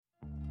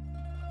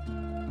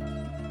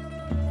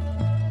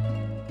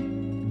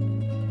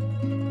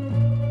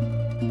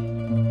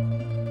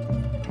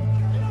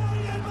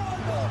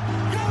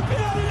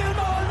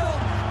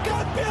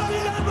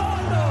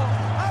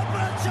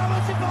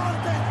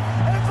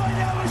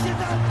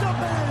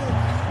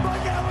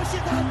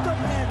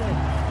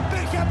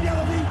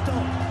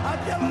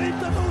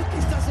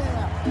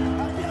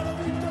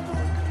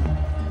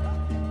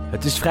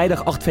Het is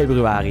vrijdag 8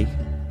 februari.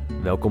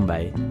 Welkom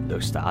bij Lo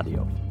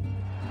Stadio.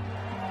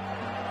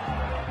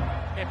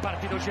 È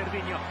partito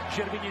Gervinho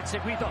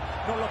inseguito,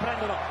 non lo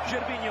prendono,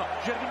 Gervinho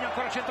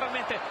ancora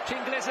centralmente, c'è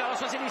Inglese alla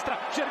sua sinistra,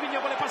 Gervinho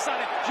vuole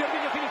passare,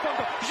 Gervinho fino in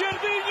fondo,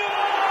 Gervinho!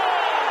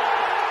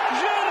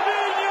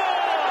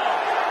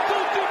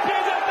 Tutti in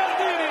piedi al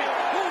Baldini,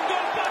 un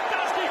gol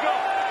fantastico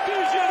di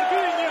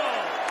Gervinho,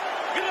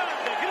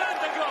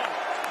 grande gol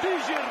di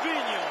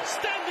Gervinho,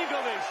 standing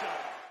ovation.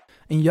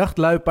 Een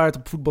jachtluipaard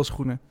op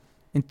voetbalschoenen,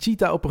 een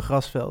cheetah op een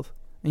grasveld,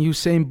 een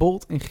Usain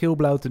Bolt in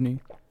geel-blauw tenue.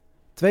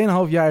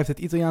 2,5 jaar heeft het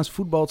Italiaans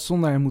voetbal het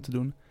zonder hem moeten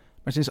doen.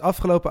 Maar sinds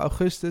afgelopen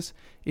augustus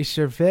is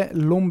Gervais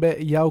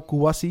Lombe Yao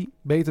Kouassi,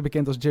 beter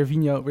bekend als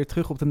Gervinho, weer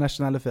terug op de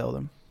nationale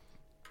velden.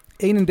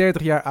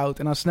 31 jaar oud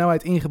en aan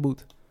snelheid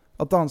ingeboet.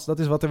 Althans, dat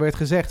is wat er werd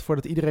gezegd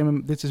voordat iedereen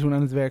hem dit seizoen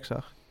aan het werk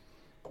zag.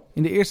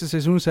 In de eerste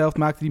seizoenshelft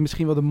maakte hij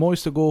misschien wel de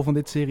mooiste goal van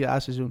dit Serie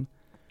A-seizoen.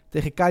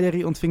 Tegen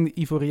Cagliari ontving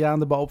de Ivoriaan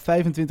de bal op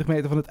 25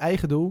 meter van het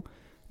eigen doel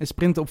en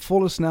sprintte op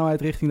volle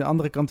snelheid richting de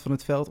andere kant van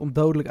het veld om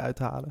dodelijk uit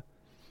te halen.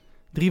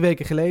 3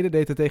 weken geleden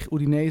deed hij tegen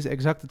Udinese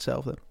exact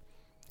hetzelfde.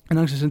 En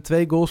dankzij zijn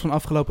 2 goals van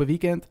afgelopen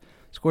weekend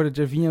scoorde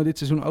Gervinho dit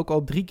seizoen ook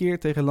al 3 keer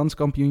tegen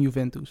landskampioen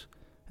Juventus.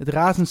 Het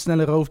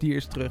razendsnelle roofdier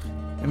is terug.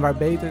 En waar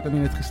beter dan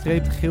in het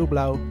gestreepte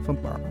geel-blauw van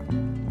Parma.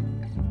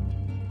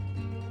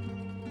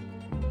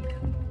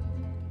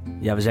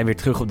 Ja, we zijn weer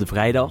terug op de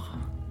vrijdag.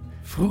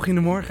 Vroeg in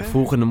de morgen.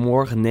 Vroeg in de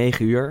morgen,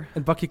 9 uur.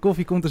 Het bakje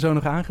koffie komt er zo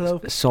nog aan,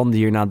 geloof ik. Sander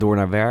hierna door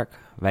naar werk.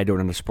 Wij door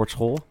naar de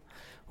sportschool.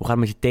 Hoe gaat het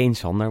met je teen,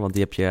 Sander? Want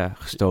die heb je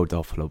gestoten de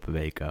afgelopen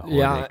weken.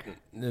 Ja,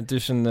 het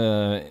is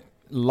een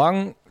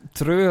lang,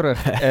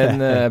 treurig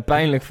en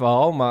pijnlijk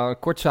verhaal. Maar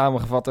kort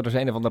samengevat, er is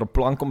een of andere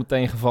plank om het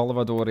teen gevallen.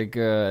 Waardoor ik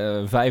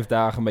 5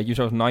 dagen een beetje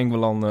zoals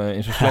Nainggolan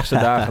in zijn slechtste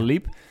dagen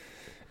liep.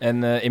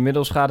 En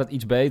inmiddels gaat het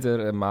iets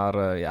beter.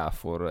 Maar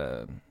voor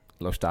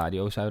Lo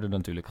Stadio zouden we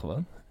natuurlijk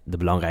gewoon. De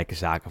belangrijke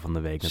zaken van de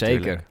week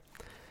natuurlijk. Zeker.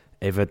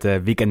 Even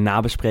het weekend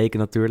nabespreken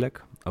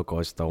natuurlijk. Ook al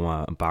is het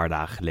al een paar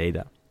dagen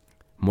geleden.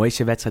 De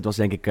mooiste wedstrijd was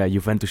denk ik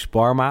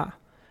Juventus-Parma.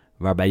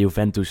 Waarbij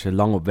Juventus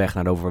lang op weg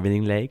naar de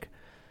overwinning leek.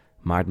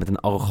 Maar het met een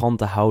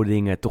arrogante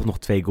houding toch nog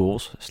 2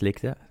 goals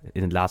slikte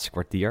in het laatste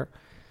kwartier.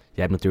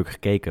 Jij hebt natuurlijk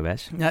gekeken,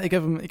 Wes. Ja, ik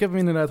heb hem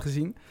inderdaad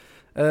gezien.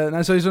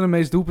 Sowieso de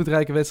meest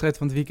doelpuntrijke wedstrijd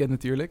van het weekend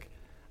natuurlijk.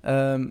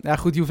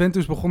 Goed,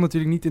 Juventus begon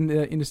natuurlijk niet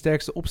in de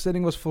sterkste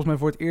opstelling. Was volgens mij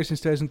voor het eerst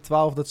sinds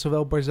 2012 dat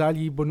zowel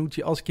Barzagli,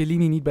 Bonucci als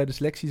Chiellini niet bij de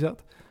selectie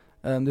zat.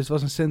 Dus het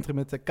was een centrum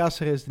met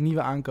Cáceres, de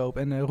nieuwe aankoop,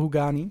 en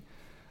Rugani.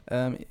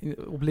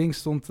 Op links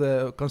stond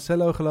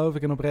Cancelo, geloof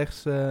ik, en op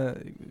rechts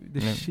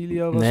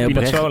Cilio. Nee,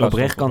 op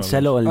rechts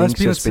Cancelo en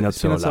links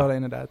Spinazzola.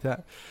 Inderdaad,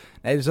 ja.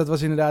 Nee, dus dat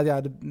was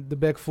inderdaad de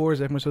back four,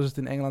 zeg maar, zoals ze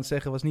het in Engeland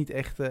zeggen, was niet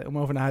echt om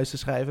over naar huis te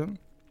schrijven.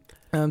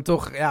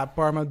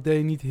 Parma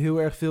deed niet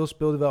heel erg veel,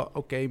 speelde wel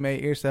oké mee,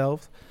 eerste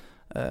helft.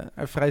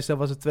 Vrij snel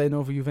was het 2-0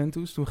 voor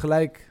Juventus. Toen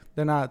gelijk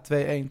daarna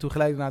 2-1, toen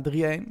gelijk daarna 3-1.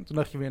 Toen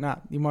dacht je weer,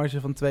 die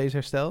marge van 2 is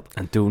hersteld.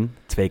 En toen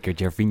 2 keer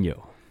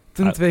Gervinho.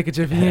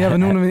 Ja,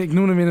 ik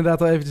noemde hem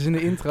inderdaad al eventjes in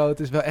de intro. Het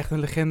is wel echt een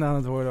legende aan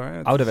het worden,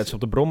 hoor. Ouderwets op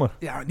de brommer.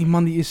 Ja, die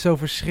man die is zo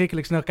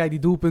verschrikkelijk snel. Kijk, die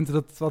doelpunten,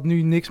 dat had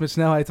nu niks met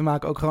snelheid te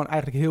maken. Ook gewoon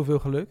eigenlijk heel veel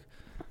geluk.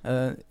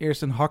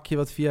 Eerst een hakje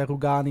wat via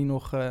Rugani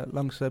nog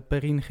langs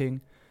Perin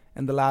ging.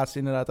 En de laatste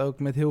inderdaad ook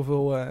met heel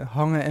veel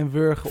hangen en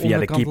wurgen. Via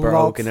de keeper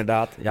lat. Ook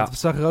inderdaad. Ja. Dat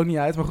zag er ook niet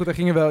uit, maar goed, daar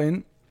ging er wel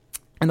in.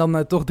 En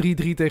dan toch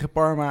 3-3 tegen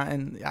Parma.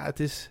 En ja, het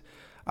is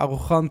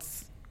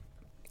arrogant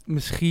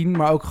misschien,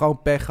 maar ook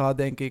gewoon pech gehad,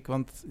 denk ik.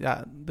 Want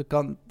ja,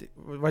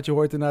 wat je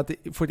hoort inderdaad,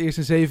 voor het eerst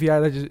in 7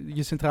 jaar dat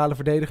je centrale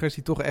verdedigers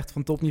die toch echt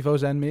van topniveau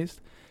zijn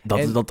mist.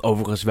 Dat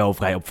overigens wel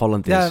vrij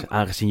opvallend is,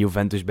 aangezien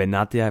Juventus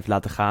Benatia heeft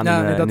laten gaan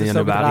in de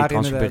januari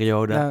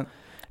transferperiode. Ja.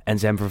 En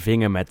ze hem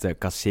vervingen met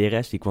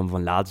Cáceres, die kwam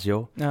van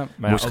Lazio. Ja.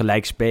 Moest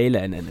gelijk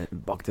spelen en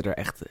bakte er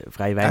echt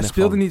vrij weinig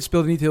van.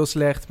 Speelde niet heel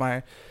slecht,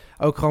 maar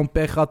ook gewoon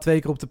pech gehad. 2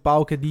 keer op de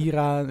paal,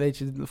 Khedira. Weet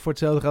je, voor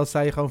hetzelfde geld sta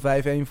je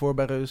gewoon 5-1 voor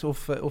bij rust.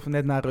 Of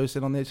net na rust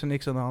en dan is er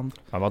niks aan de hand.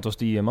 Maar wat was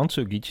die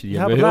Mandzukic? Die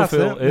hebben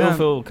heel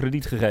veel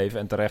krediet gegeven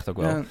en terecht ook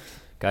wel. Ja.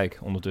 Kijk,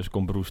 ondertussen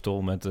komt Broes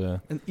Tol met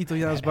een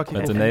Italiaans bakje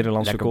met de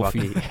Nederlandse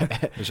koffie.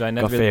 We zijn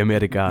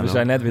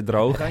net weer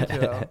droog.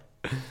 Dankjewel.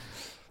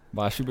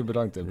 Maar super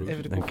bedankt, hè, Broes.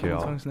 Even de koffie in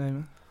ontvangst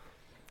nemen.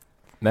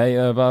 Nee,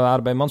 we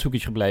waren bij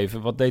Mandzukic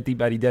gebleven. Wat deed hij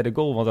bij die derde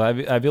goal?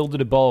 Want hij wilde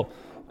de bal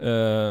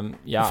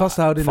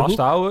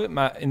vasthouden,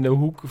 maar in de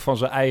hoek van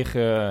zijn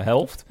eigen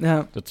helft.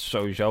 Ja. Dat is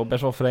sowieso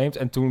best wel vreemd.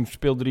 En toen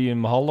speelde hij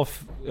hem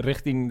half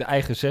richting de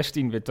eigen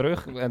 16 weer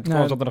terug. En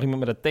toen zat er nog iemand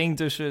met een teen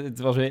tussen. Het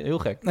was heel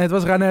gek. Nee, het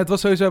was raar. Nee, het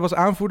was sowieso, hij was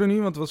aanvoerder nu,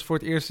 want het was voor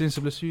het eerst sinds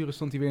de blessure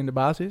stond hij weer in de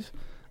basis.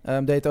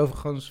 Deed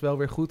overigens wel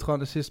weer goed.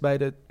 Gewoon assist bij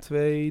de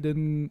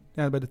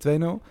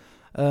 2-0.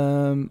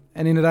 En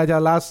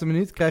inderdaad, laatste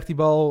minuut krijgt die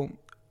bal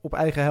op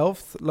eigen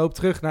helft. Loopt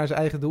terug naar zijn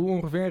eigen doel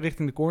ongeveer,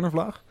 richting de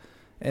cornervlag.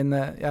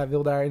 En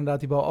wil daar inderdaad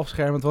die bal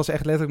afschermen. Het was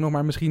echt letterlijk nog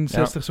maar misschien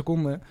 60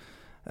 seconden.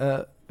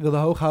 Wilde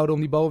hoog houden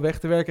om die bal weg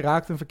te werken.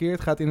 Raakt hem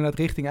verkeerd. Gaat inderdaad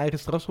richting eigen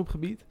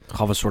strafschopgebied.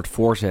 Gaf een soort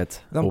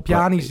voorzet. Dan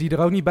Pjanic die er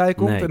ook niet bij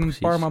komt. Nee, en een precies.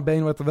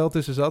 Parma-been wat er wel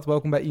tussen zat.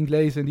 Welkom bij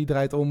Inglese. En die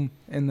draait om.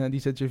 En die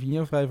zet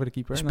Gervinho vrij voor de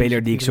keeper. Een En dan speler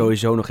is die ik het 4-3.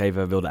 sowieso nog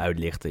even wilde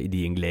uitlichten.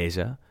 Die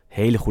Inglese.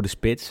 Hele goede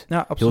spits. Ja,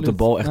 absoluut. Hield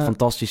de bal echt Ja.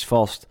 fantastisch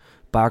vast.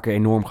 Een paar keer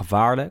enorm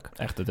gevaarlijk.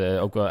 Echt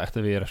ook wel echt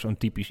weer zo'n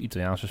typisch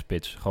Italiaanse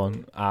spits.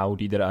 Gewoon hoe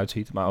die eruit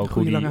ziet, maar ook, hoe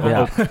Goeie die, lange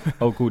ook, haar.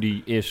 ook hoe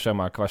die is, zeg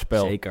maar, qua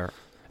spel. Zeker.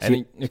 En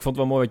ik vond het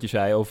wel mooi wat je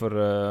zei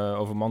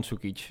over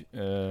Mandzukic.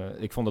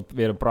 Ik vond het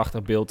weer een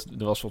prachtig beeld.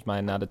 Er was volgens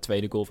mij na de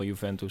tweede goal van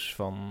Juventus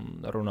van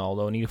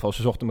Ronaldo. In ieder geval,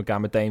 ze zochten elkaar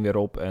meteen weer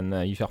op.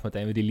 En je zag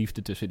meteen weer die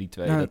liefde tussen die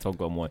twee. Ja. Dat is ook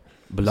wel mooi.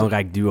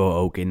 Belangrijk duo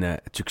ook in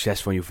het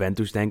succes van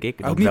Juventus, denk ik.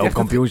 Ook Dat niet wel echt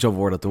kampioen zou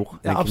worden, toch?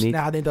 Ja, Denk je niet?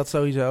 ja, nee, dat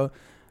sowieso.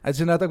 Het is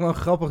inderdaad ook wel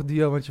een grappig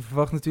duo, want je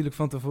verwacht natuurlijk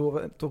van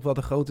tevoren toch wel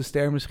de grote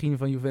ster misschien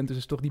van Juventus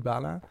is toch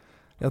Dybala. Hij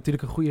had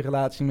natuurlijk een goede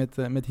relatie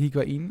met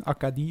Higuain.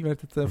 Akadi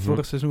werd het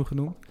vorig seizoen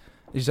genoemd.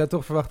 Dus je zou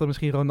toch verwachten dat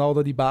misschien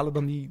Ronaldo Dybala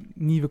dan die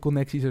nieuwe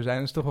connectie zou zijn.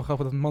 Het is toch wel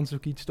grappig dat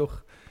Mandzukic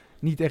toch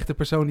niet echt de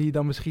persoon die je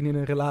dan misschien in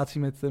een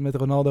relatie met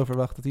Ronaldo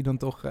verwacht. Dat die dan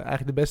toch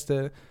eigenlijk de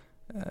beste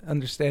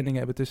understanding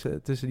hebben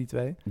tussen die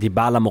twee.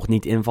 Dybala mocht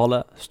niet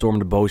invallen.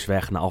 Stormde boos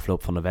weg na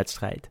afloop van de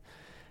wedstrijd.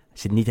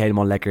 Zit niet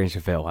helemaal lekker in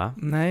zijn vel, hè?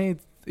 Nee,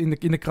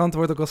 in de krant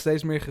wordt ook al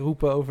steeds meer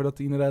geroepen over dat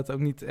hij inderdaad ook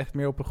niet echt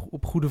meer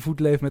op goede voet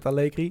leeft met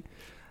Allegri.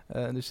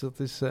 Dus dat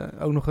is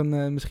ook nog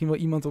misschien wel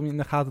iemand om in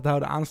de gaten te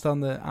houden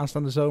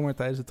aanstaande zomer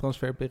tijdens de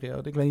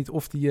transferperiode. Ik weet niet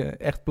of hij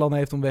echt plannen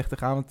heeft om weg te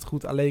gaan. Want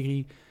goed,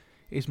 Allegri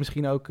is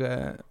misschien ook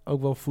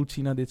wel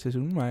voetzie na dit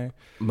seizoen.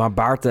 Maar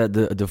baart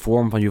de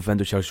vorm van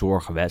Juventus jou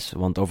zorgen, Wes?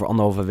 Want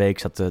over 1,5 week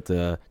zat het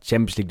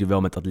Champions League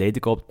duel met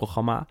Atletico op het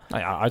programma.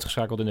 Nou ja,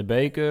 uitgeschakeld in de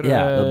beker.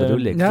 Ja, dat bedoel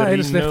ik. Ja, een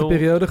hele 3-0. slechte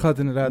periode gehad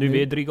inderdaad. Nu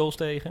weer 3 goals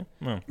tegen.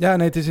 Nou. Ja,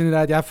 nee, het is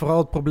inderdaad... Ja, vooral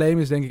het probleem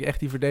is denk ik echt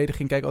die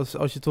verdediging. Kijk,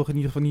 als je toch in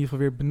ieder geval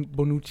weer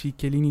Bonucci,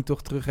 Chiellini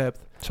toch terug hebt.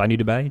 Zijn die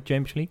erbij,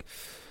 Champions League?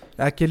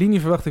 Ja, Chiellini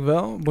verwacht ik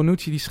wel.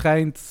 Bonucci die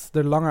schijnt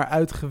er langer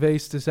uit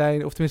geweest te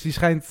zijn. Of tenminste, die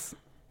schijnt...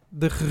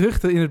 De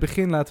geruchten in het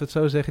begin, laten we het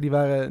zo zeggen, die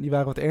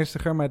waren wat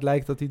ernstiger. Maar het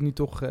lijkt dat hij het nu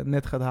toch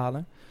net gaat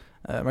halen.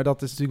 Maar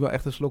dat is natuurlijk wel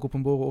echt een slok op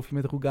een borrel of je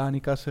met Rugani,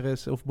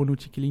 Caceres of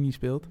Bonucci, Chiellini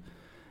speelt.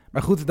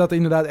 Maar goed, dat er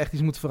inderdaad echt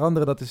iets moet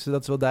veranderen, dat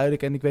is wel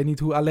duidelijk. En ik weet niet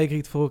hoe Allegri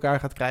het voor elkaar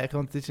gaat krijgen.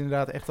 Want het is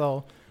inderdaad echt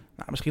al,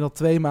 misschien al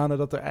 2 maanden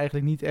dat er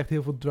eigenlijk niet echt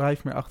heel veel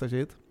drive meer achter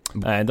zit.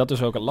 En dat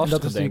is ook het En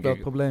lastige, dat is denk natuurlijk wel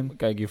ik. het probleem.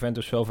 Kijk,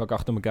 Juventus is zo vaak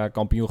achter elkaar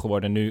kampioen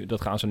geworden. En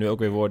dat gaan ze nu ook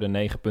weer worden,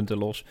 9 punten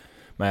los.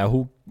 Maar ja,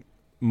 hoe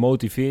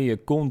motiveer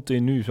je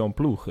continu zo'n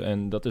ploeg?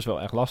 En dat is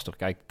wel echt lastig.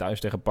 Kijk, thuis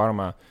tegen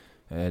Parma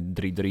 3-3.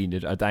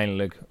 Dus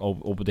uiteindelijk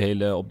op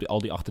al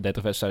die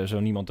 38 wedstrijden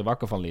zou niemand te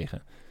wakker van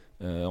liggen.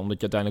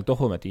 Omdat je uiteindelijk toch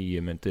wel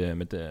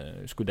met de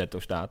Scudetto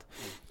staat.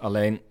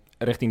 Alleen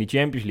richting die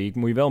Champions League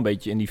moet je wel een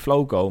beetje in die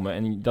flow komen.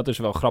 En dat is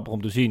wel grappig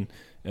om te zien.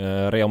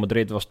 Real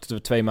Madrid was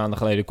 2 maanden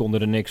geleden,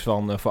 konden er niks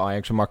van voor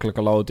Ajax een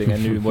makkelijke loting.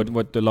 En nu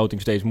wordt de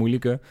loting steeds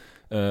moeilijker.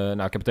 Ik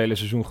heb het hele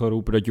seizoen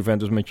geroepen dat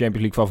Juventus mijn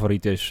Champions League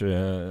favoriet is.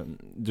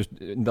 Dus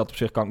in dat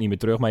opzicht kan ik niet meer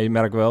terug. Maar je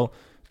merkt wel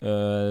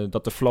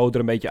dat de flow er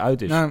een beetje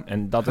uit is. Nou,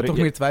 En dat er toch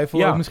meer twijfel,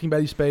 ja. ook misschien bij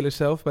die spelers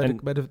zelf,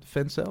 bij de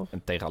fans zelf.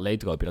 En tegen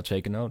Atletico heb je dat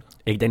zeker nodig.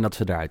 Ik denk dat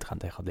ze eruit gaan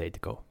tegen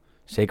Atletico.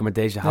 Zeker met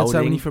deze Dat zou me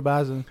houding. niet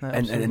verbazen. Nee,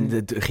 absoluut En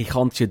niet. de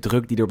gigantische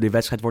druk die er op die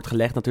wedstrijd wordt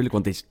gelegd natuurlijk.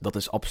 Want dat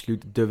is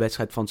absoluut de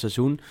wedstrijd van het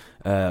seizoen.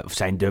 Of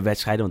zijn de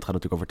wedstrijden, want het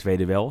gaat natuurlijk over 2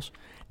 duels.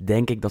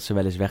 Denk ik dat ze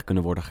wel eens weg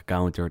kunnen worden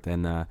gecounterd.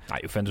 En,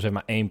 Juventus heeft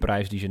maar 1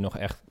 prijs die ze nog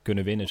echt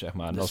kunnen winnen, zeg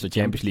maar. Dat is de de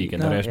Champions League. En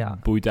Nou, de rest ja.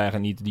 boeit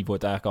eigenlijk niet. Die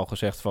wordt eigenlijk al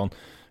gezegd van,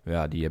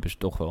 ja, die hebben ze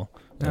toch wel.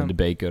 Ja. De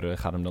beker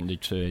gaat hem dan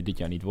dit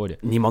jaar niet worden.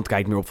 niemand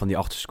kijkt meer op van die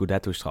 8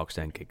 Scudetto straks,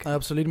 denk ik.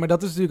 Absoluut, maar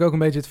dat is natuurlijk ook een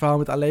beetje het verhaal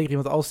met Allegri.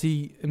 Want als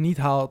hij hem niet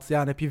haalt,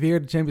 dan heb je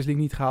weer de Champions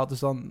League niet gehaald. Dus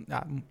dan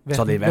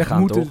Zal hij weggaan,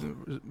 moeten,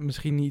 toch?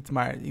 Misschien niet,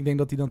 maar ik denk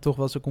dat hij dan toch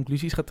wel zijn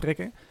conclusies gaat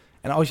trekken.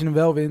 En als je hem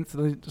wel wint,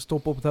 dan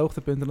stoppen op het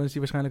hoogtepunt en dan is hij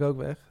waarschijnlijk ook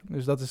weg.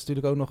 Dus dat is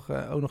natuurlijk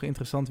ook nog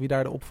interessant wie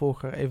daar de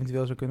opvolger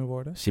eventueel zou kunnen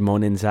worden.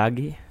 Simone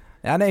Inzaghi.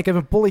 Ja, nee, ik heb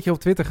een polletje op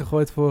Twitter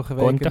gegooid vorige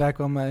week. Conte. En daar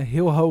kwam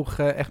heel hoog,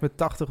 echt met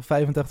 80 of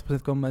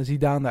 85% kwam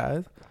Zidane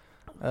eruit.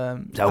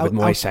 Zou ook het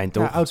mooiste zijn,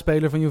 toch? Ja,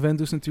 oudspeler van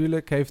Juventus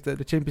natuurlijk. Heeft de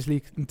Champions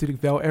League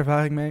natuurlijk wel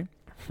ervaring mee.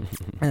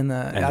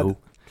 En hoe?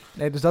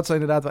 Nee, dus dat zou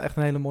inderdaad wel echt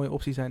een hele mooie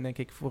optie zijn, denk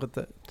ik, voor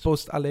het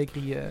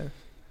post-Allegri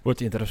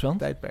Wordt interessant.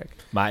 tijdperk.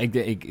 Maar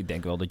ik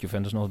denk wel dat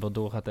Juventus nog wel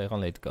doorgaat tegen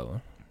Atletico. Hè?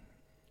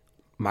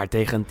 Maar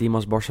tegen een team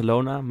als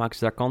Barcelona, maken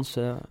ze daar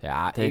kansen?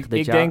 Ja, Tegen ik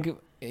dit jaar? denk,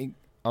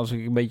 als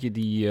ik een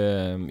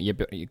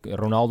beetje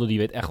Ronaldo die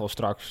weet echt wel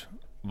straks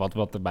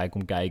wat erbij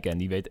komt kijken. En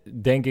die weet,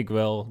 denk ik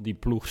wel, die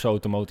ploeg zo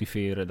te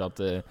motiveren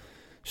dat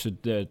ze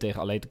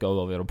tegen Atletico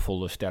wel weer op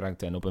volle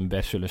sterkte en op hun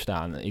best zullen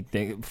staan. Ik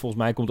denk,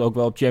 volgens mij komt ook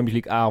wel op Champions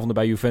League avonden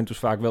bij Juventus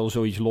vaak wel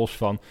zoiets los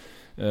van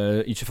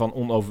iets van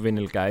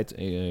onoverwinnelijkheid.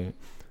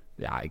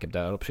 Ik heb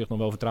daar op zich nog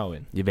wel vertrouwen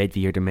in. Je weet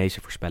wie hier de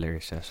meeste voorspeller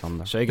is,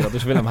 Sander. Zeker, dat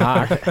is Willem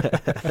Haag.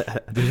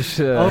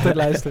 Dus, Altijd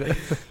luisteren.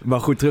 Maar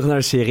goed, terug naar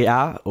de Serie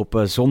A.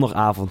 Op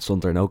zondagavond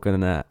stond er ook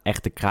een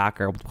echte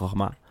kraker op het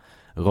programma.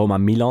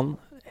 Roma-Milan.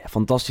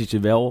 Fantastisch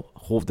duel.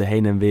 Golfde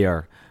heen en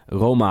weer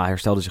Roma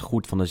herstelde zich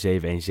goed van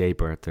de 7-1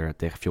 zeeper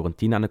tegen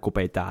Fiorentina in de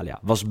Coppa Italia.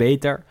 Was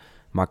beter,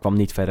 maar kwam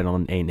niet verder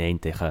dan een 1-1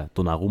 tegen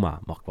Donnarumma,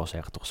 mag ik wel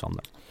zeggen, toch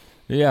Sander?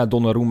 Ja,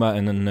 Donnarumma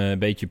en een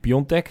beetje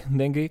Piontek,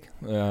 denk ik.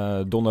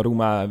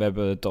 Donnarumma, we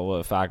hebben het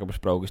al vaker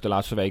besproken, is de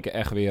laatste weken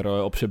echt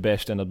weer op zijn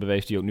best. En dat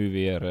bewees hij ook nu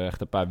weer.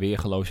 Echt een paar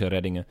weergeloze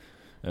reddingen.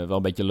 Wel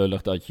een beetje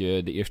lullig dat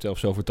je de eerste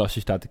helft zo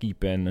fantastisch staat te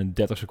keepen. En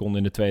 30 seconden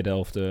in de tweede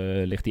helft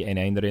ligt die 1-1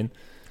 erin.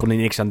 Kon hij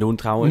niks aan doen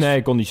trouwens?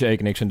 Nee, kon hij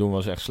zeker niks aan doen.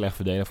 Was echt slecht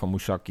verdedigd van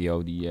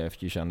Musacchio, die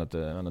eventjes aan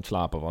het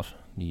slapen was.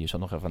 Die zat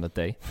nog even aan de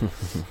thee.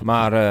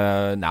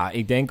 Maar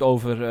ik denk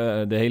over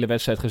de hele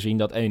wedstrijd gezien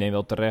dat 1-1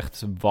 wel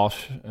terecht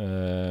was.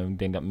 Ik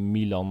denk dat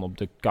Milan op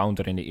de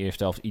counter in de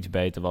eerste helft iets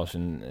beter was.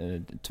 En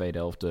de tweede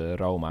helft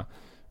Roma.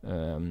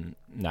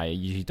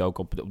 Je ziet ook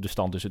op de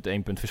stand is het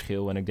 1 punt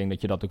verschil. En ik denk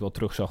dat je dat ook wel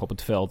terugzag op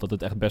het veld. Dat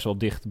het echt best wel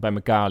dicht bij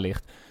elkaar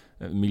ligt.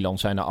 Milan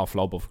zei na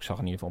afloop, of ik zag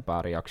in ieder geval een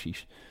paar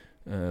reacties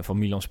van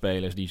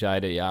Milan-spelers. Die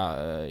zeiden,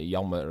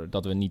 jammer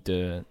dat we niet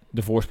de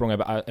voorsprong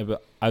hebben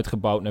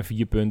uitgebouwd naar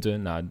 4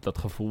 punten. Nou, dat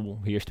gevoel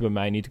heerste bij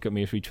mij niet. Ik heb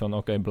meer zoiets van,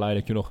 oké, blij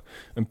dat je nog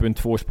een punt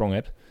voorsprong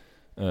hebt.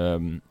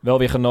 Wel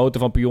weer genoten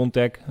van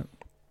Piontek.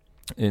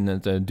 In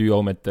het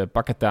duo met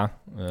Paquetá.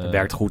 Het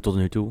werkt goed tot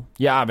nu toe.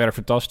 Ja, werkt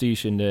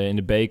fantastisch. In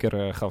de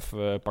beker gaf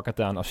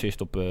Paquetá een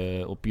assist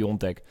op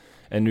Piontek.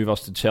 En nu was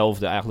het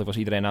hetzelfde. Eigenlijk was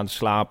iedereen aan het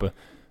slapen.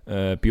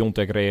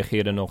 Piontek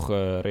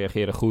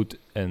reageerde goed.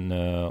 En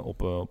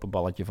op een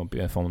balletje van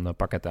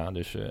Paquetá.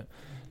 Dus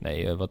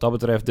wat dat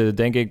betreft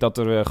denk ik dat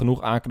er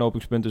genoeg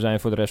aanknopingspunten zijn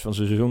voor de rest van het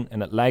seizoen. En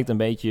het lijkt een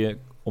beetje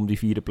om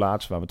die 4e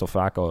plaats, waar we het al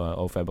vaak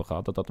over hebben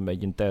gehad, dat een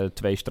beetje een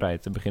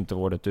tweestrijd begint te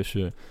worden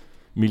tussen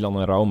Milan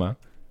en Roma.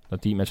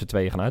 Dat die met z'n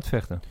tweeën gaan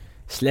uitvechten.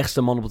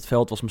 Slechtste man op het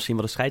veld was misschien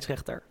wel de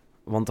scheidsrechter.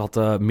 Want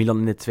had Milan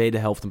in de tweede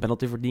helft een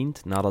penalty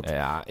verdiend. Nadat,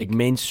 ik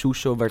meen,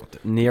 Suso werd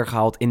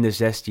neergehaald in de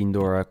 16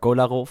 door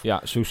Kolarov.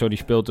 Ja, Suso die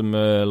speelt hem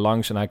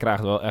langs en hij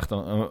krijgt wel echt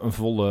een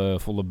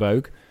volle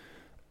buik.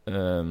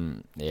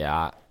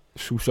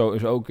 Suso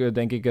is ook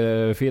denk ik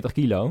 40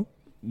 kilo.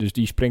 Dus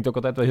die springt ook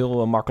altijd wel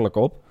heel makkelijk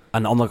op.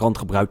 Aan de andere kant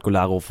gebruikt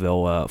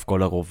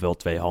Kolarov wel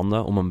 2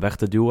 handen om hem weg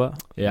te duwen.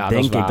 Ja,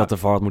 denk ik dat de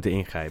VAR had moeten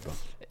ingrijpen.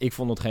 Ik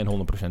vond het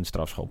geen 100%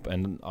 strafschop.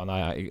 En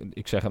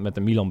ik zeg het met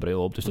de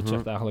Milan-bril op, dus dat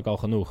zegt eigenlijk al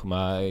genoeg.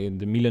 Maar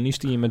de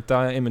Milanisten in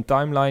mijn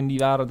timeline, die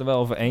waren het er wel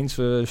over eens.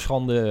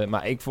 Schande,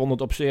 maar ik vond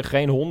het op zich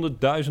geen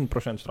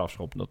 100.000%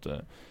 strafschop.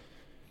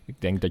 Ik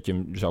denk dat je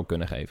hem zou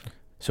kunnen geven.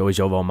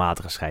 Sowieso wel een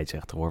matige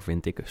scheidsrechter hoor,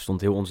 vind ik.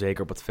 Stond heel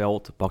onzeker op het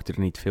veld, pakte er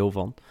niet veel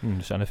van.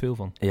 Er zijn er veel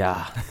van.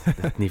 Ja,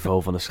 het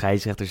niveau van de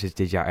scheidsrechters is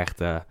dit jaar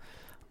echt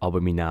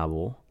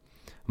abominabel.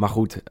 Maar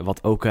goed,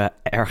 wat ook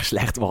erg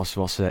slecht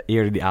was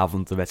eerder die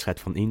avond de wedstrijd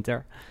van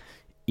Inter.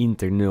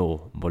 Inter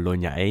 0,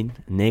 Bologna 1.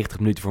 90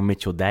 minuten voor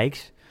Mitchell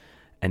Dijks.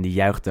 En die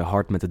juichte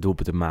hard met de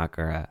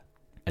doelpuntenmaker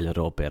El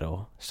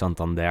Ropero,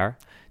 Santander.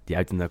 Die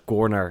uit een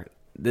corner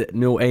de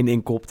 0-1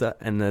 inkopte.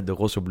 En de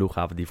Rossoblu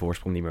gaven die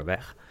voorsprong niet meer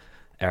weg.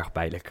 Erg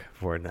pijnlijk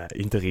voor een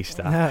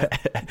Interista.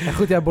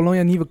 Ja,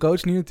 Bologna nieuwe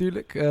coach nu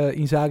natuurlijk.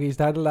 Inzaghi is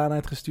daar de laan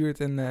uitgestuurd.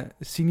 En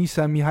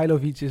Sinisa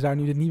Mihailovic is daar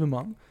nu de nieuwe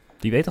man.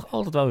 Die weet toch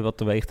altijd wel weer wat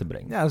teweeg te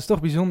brengen. Ja, dat is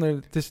toch bijzonder.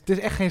 Het is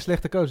echt geen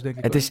slechte coach, denk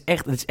ik. Het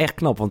is echt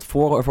knap, want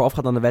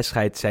voorafgaand aan de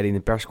wedstrijd zei hij in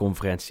de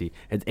persconferentie: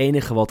 het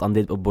enige wat aan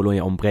dit op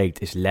Bologna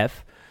ontbreekt is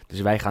lef.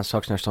 Dus wij gaan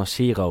straks naar San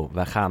Siro.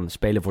 Wij gaan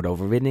spelen voor de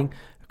overwinning.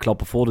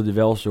 Klappen vol de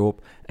duels erop.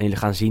 En jullie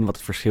gaan zien wat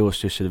het verschil is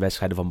tussen de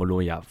wedstrijden van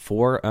Bologna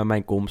voor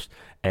mijn komst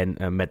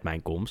en met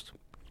mijn komst.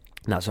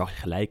 Nou, zag je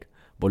gelijk.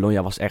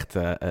 Bologna was echt,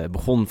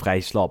 begon vrij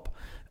slap.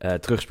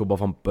 Terugspeelbal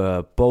van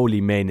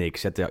Poli, meen ik,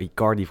 zette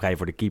Icardi vrij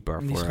voor de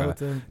keeper.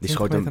 Die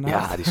schoot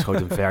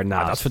hem ver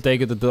naast. Ja, dat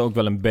vertekent het ook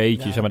wel een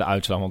beetje, zeg maar, de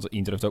uitslag. Want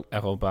Inter heeft ook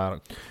echt wel een paar...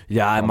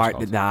 Ja, maar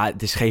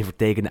het is geen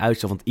vertekende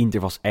uitslag, want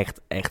Inter was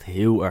echt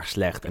heel erg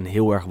slecht en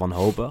heel erg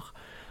wanhopig.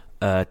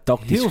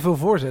 Tactisch, heel veel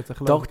voorzetten,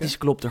 geloof ik. Tactisch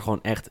klopt er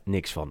gewoon echt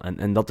niks van.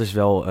 En dat is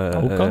wel...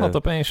 Hoe kan dat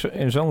opeens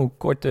in zo'n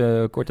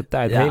korte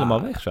tijd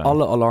helemaal weg zijn?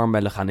 Alle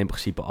alarmbellen gaan in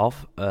principe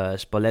af.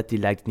 Spalletti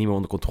lijkt het niet meer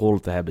onder controle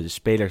te hebben. De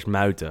spelers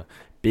muiten.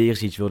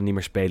 Perisic wilde niet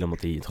meer spelen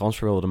omdat hij een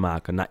transfer wilde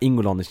maken.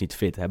 Nainggolan is niet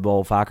fit. Hebben we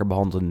al vaker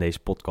behandeld in deze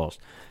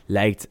podcast.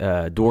 Lijkt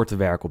door te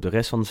werken op de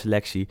rest van de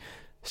selectie.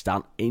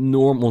 Staan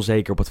enorm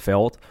onzeker op het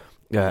veld.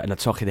 En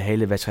dat zag je de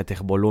hele wedstrijd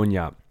tegen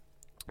Bologna.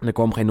 En er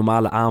kwam geen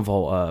normale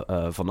aanval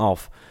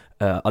vanaf.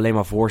 Alleen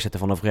maar voorzetten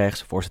vanaf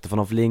rechts, voorzetten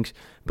vanaf links.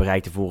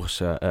 Bereikte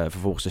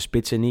vervolgens de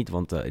spitsen niet.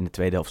 Want in de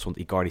tweede helft stond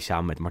Icardi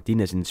samen met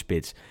Martinez in de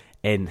spits.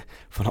 En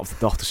vanaf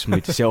de 80ste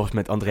minuut zelfs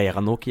met Andrea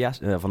Ranocchia,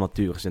 van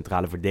nature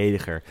centrale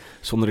verdediger.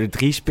 Stonden er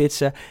 3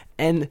 spitsen.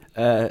 En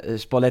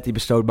Spalletti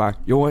besloot maar,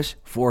 jongens,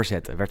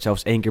 voorzetten. Werd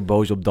zelfs 1 keer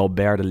boos op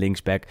Dalbert, de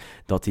linksback,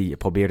 dat hij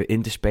probeerde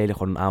in te spelen.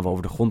 Gewoon een aanval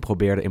over de grond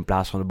probeerde, in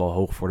plaats van de bal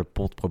hoog voor de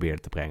pot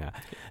probeerde te brengen.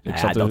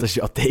 Dat is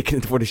wel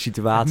tekenend voor de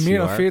situatie. Meer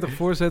dan 40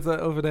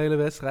 voorzetten over de hele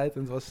wedstrijd.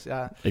 En het was,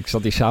 Ik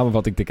zat die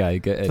samenvatting te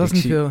kijken.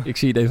 En ik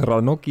zie deze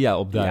Ranocchia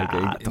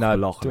opduiken.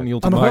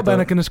 Nog wel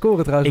bijna kunnen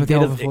scoren trouwens.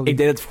 Ik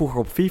deed het vroeger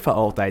op FIFA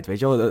altijd, weet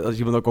je wel. Als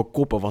iemand ook al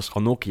koppen was,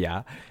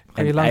 Ranocchia.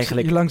 En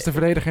je langs de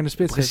verdediger in de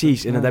spits.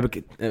 Precies, en dat heb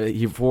ik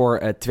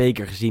hiervoor 2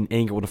 keer gezien.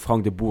 1 keer onder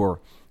Frank de Boer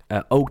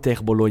Ook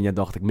tegen Bologna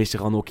dacht ik, miste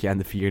Ranocchia aan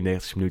de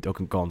 94e minuut ook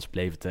een kans.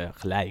 Bleef het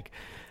gelijk.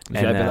 Dus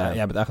jij bent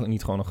eigenlijk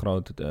niet gewoon een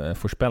groot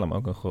voorspeller, maar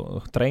ook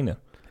een trainer.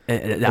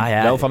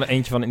 Wel van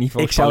eentje van het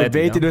niveau. Ik zou het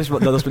weten dus,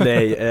 dat is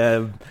nee.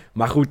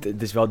 Maar goed,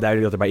 het is wel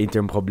duidelijk dat er bij Inter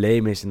een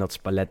probleem is en dat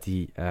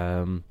Spalletti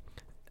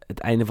het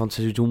einde van het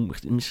seizoen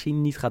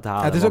misschien niet gaat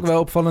halen. Het is ook wel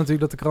opvallend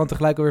natuurlijk dat de kranten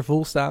gelijk alweer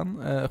vol staan.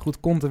 Goed,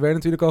 Conte werd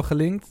natuurlijk al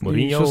gelinkt.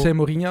 José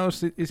Mourinho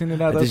is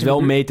inderdaad. Het is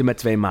wel meten met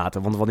 2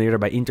 maten, want wanneer er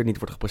bij Inter niet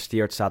wordt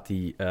gepresteerd, staat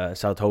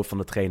het hoofd van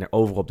de trainer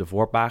over op de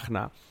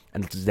voorpagina.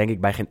 En dat is denk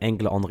ik bij geen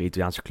enkele andere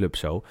Italiaanse club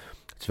zo.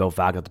 Het is wel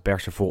vaak dat de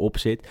pers er voorop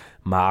zit.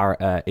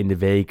 Maar in de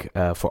week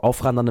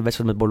voorafgaand aan de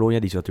wedstrijd met Bologna,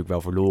 die is natuurlijk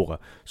wel verloren.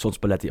 Stond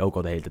Spalletti ook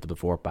al de hele tijd op de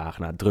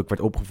voorpagina. Druk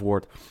werd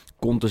opgevoerd.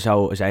 Conte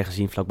zou zijn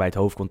gezien vlakbij het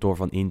hoofdkantoor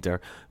van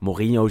Inter.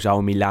 Mourinho zou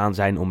in Milaan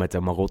zijn om met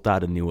Marotta,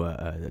 de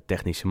nieuwe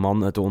technische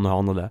man, te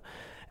onderhandelen.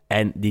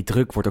 En die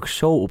druk wordt ook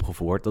zo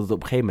opgevoerd dat het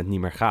op een gegeven moment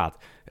niet meer gaat.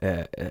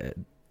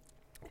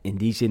 In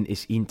die zin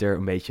is Inter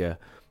een beetje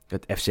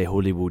het FC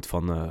Hollywood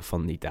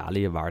van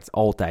Italië, waar het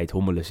altijd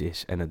hommeles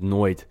is en het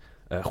nooit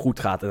goed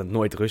gaat en het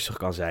nooit rustig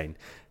kan zijn.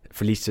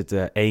 Verliest het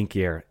 1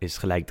 keer, is het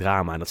gelijk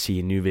drama. En dat zie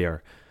je nu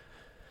weer.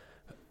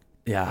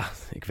 Ja,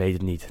 ik weet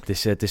het niet.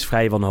 Het is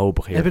vrij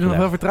wanhopig. Heb je er nog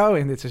wel vertrouwen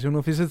in dit seizoen?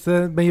 Of is het,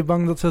 ben je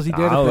bang dat zelfs die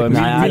derde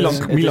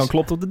plek... Milan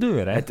klopt op de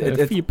deur,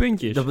 hè? 4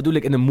 puntjes. Dat bedoel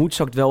ik. En de moed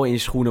zakt wel in je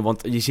schoenen.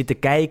 Want je zit te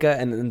kijken.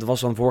 En het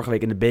was dan vorige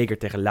week in de beker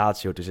tegen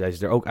Lazio. Dus hij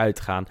is er ook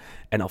uitgegaan.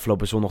 En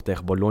afgelopen zondag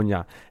tegen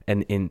Bologna.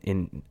 En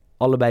in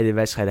allebei de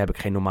wedstrijden heb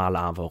ik geen normale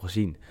aanval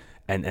gezien.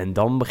 En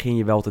dan begin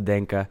je wel te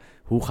denken,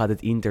 hoe gaat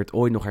het Inter het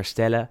ooit nog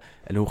herstellen?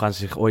 En hoe gaan ze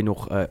zich ooit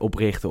nog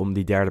oprichten om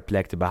die derde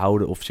plek te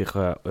behouden? Of zich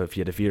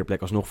via de 4e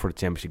plek alsnog voor de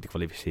Champions League te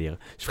kwalificeren?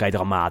 Het is vrij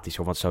dramatisch,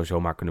 hoor, want het zou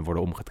zomaar kunnen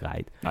worden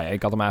omgedraaid. Nou ja,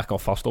 ik had hem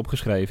eigenlijk al vast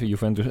opgeschreven.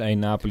 Juventus 1,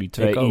 Napoli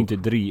 2, Inter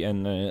 3.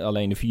 En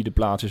alleen de 4e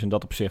plaats is in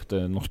dat opzicht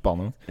nog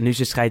spannend. En nu is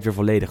de strijd weer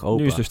volledig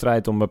open. Nu is de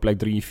strijd om plek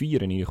 3 en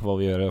 4 in ieder geval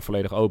weer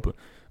volledig open.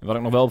 Wat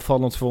ik nog wel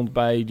opvallend vond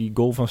bij die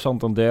goal van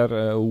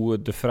Santander,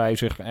 hoe de Vrij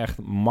zich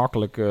echt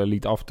makkelijk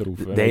liet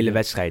aftroeven. De hele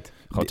wedstrijd.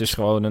 Het is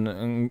gewoon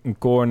een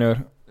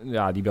corner,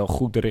 ja, die wel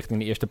goed richting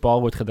de eerste paal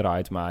wordt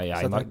gedraaid. Maar ja,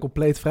 staat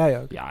compleet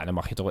vrij ook. Ja, dan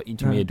mag je toch wel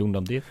iets meer doen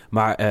dan dit.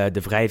 Maar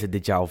de Vrij heeft het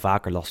dit jaar al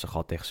vaker lastig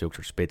gehad tegen zulke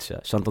soort spitsen.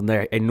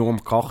 Santander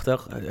enorm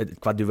krachtig.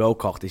 Qua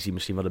duelkracht is hij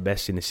misschien wel de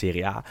beste in de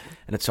Serie A.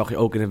 En dat zag je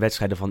ook in de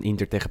wedstrijden van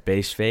Inter tegen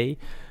PSV.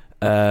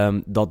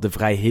 Dat de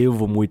Vrij heel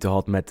veel moeite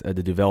had met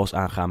de duels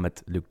aangaan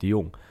met Luc de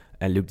Jong.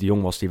 En Luc de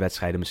Jong was die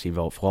wedstrijden misschien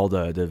wel, vooral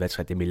de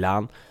wedstrijd in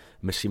Milaan,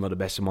 misschien wel de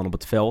beste man op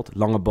het veld.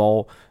 Lange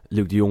bal,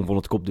 Luc de Jong won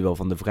het kopduel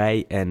van de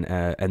Vrij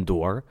en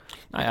door.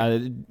 Nou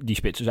ja, die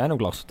spitsen zijn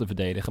ook lastig te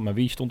verdedigen, maar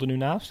wie stond er nu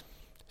naast?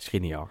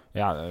 Skriniar.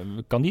 Ja,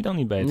 kan die dan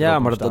niet beter? Ja,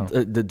 maar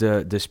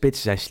de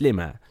spitsen zijn slim,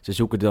 hè. Ze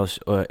zoeken dus,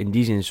 in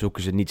die zin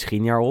zoeken ze niet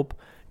Skriniar op,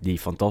 die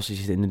fantastisch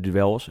is in de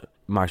duels,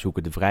 maar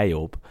zoeken de Vrij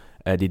op,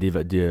 die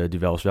de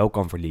duels wel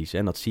kan verliezen.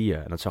 En dat zie je.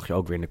 En dat zag je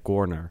ook weer in de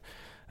corner.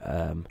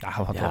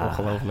 Wat een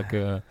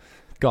ongelooflijke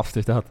kast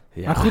is dat.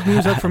 Ja, maar goed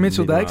nieuws ook voor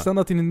Mitchell Dijks dan,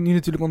 dat hij nu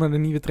natuurlijk onder de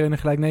nieuwe trainer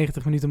gelijk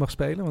 90 minuten mag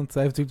spelen. Want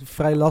hij heeft natuurlijk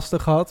vrij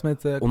lastig gehad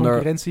met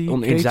concurrentie.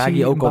 Onder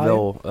Inzaghi ook al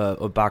wel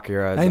een paar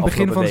keer. In het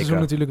begin van het seizoen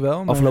natuurlijk wel.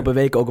 Maar... Afgelopen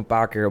weken ook een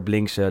paar keer op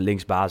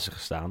links basis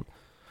gestaan.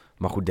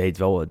 Maar goed,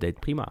 deed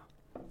prima.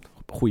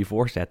 Goede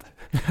voorzet.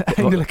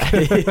 Eindelijk.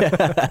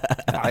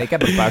 Ja, ik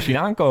heb een paar zien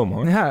aankomen,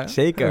 hoor. Ja,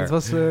 zeker. Het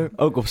was,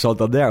 ook op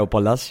Santander, op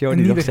Palacio,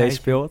 die nog steeds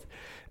speelt.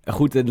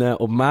 Goed, en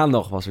op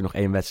maandag was er nog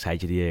 1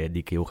 wedstrijdje die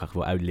ik heel graag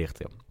wil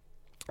uitlichten.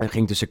 Het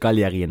ging tussen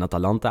Cagliari en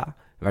Atalanta.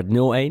 Het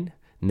werd 0-1.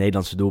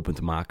 Nederlandse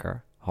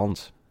doelpuntenmaker,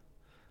 Hans.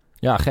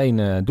 Ja,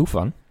 geen doe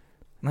van.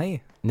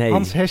 Nee.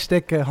 Hans,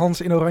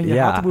 Hans in oranje,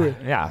 Hatenboer.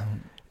 Ja.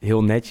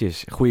 Heel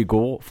netjes. Goeie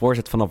goal.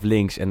 Voorzet vanaf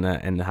links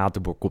en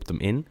Hatenboer kopt hem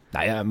in.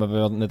 Nou ja, maar we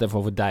hadden het net even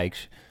over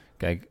Dijks.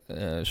 Kijk,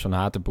 zo'n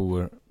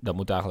Hatenboer, dat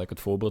moet eigenlijk het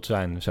voorbeeld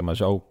zijn. Zeg maar,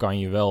 zo kan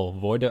je wel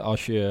worden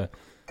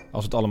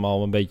als het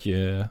allemaal een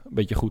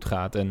beetje goed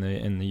gaat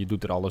en je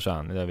doet er alles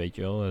aan. Ja, weet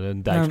je wel.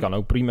 Dijks kan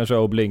ook prima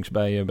zo op links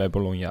bij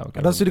Bologna. Dat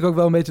is natuurlijk ook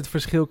wel een beetje het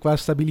verschil qua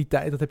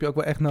stabiliteit. Dat heb je ook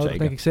wel echt nodig,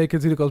 denk ik. Zeker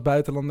natuurlijk als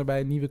buitenlander bij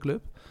een nieuwe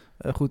club.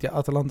 Goed, ja,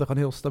 Atalanta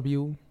gewoon heel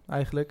stabiel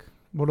eigenlijk.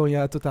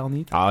 Bologna totaal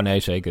niet. Oh nee,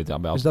 zeker. Ja,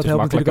 dus dat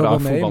helpt natuurlijk ook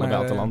wel mee. Maar bij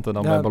Atalanta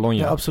dan bij Bologna.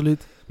 Ja, absoluut.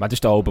 Maar het is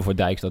te hopen voor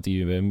Dijks dat hij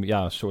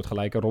een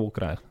soortgelijke rol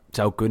krijgt. Het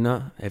zou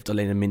kunnen. Heeft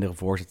alleen een mindere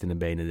voorzet in de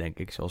benen, denk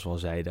ik, zoals we al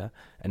zeiden.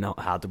 En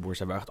nou, Hatenboer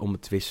zijn we echt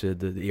onbetwisten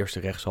de eerste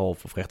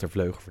rechtshalf of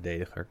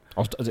rechtervleugelverdediger.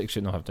 Ik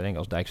zit nog even te denken,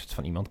 als Dijks het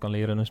van iemand kan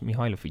leren, dan is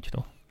Mihailovic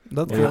toch?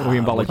 Dat hoe je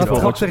een balletje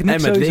voor en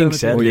met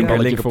links, hè?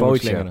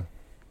 Linkerpootje.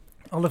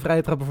 Alle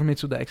vrije trappen voor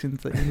Mitchell Dijks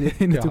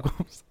in de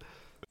toekomst.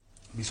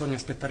 Bisogna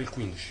aspettare il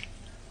 15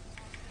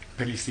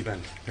 per gli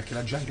stipendi, perché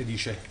la gente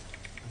dice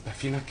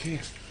fino a che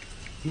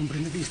non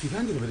prendete gli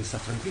stipendi dovete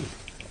stare tranquilli.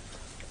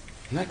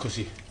 Non è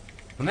così,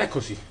 non è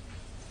così.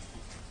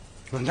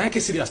 Non è che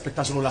si deve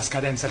aspettare solo la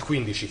scadenza al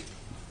 15.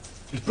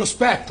 Il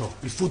prospetto,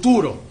 il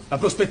futuro, la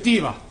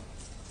prospettiva.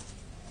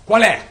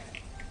 Qual è?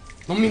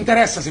 Non mi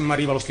interessa se mi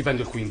arriva lo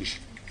stipendio il 15.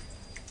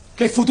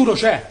 Che futuro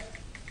c'è?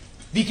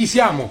 Di chi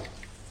siamo?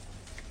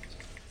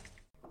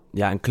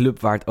 Ja, een club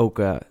waar het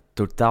ook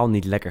totaal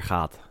niet lekker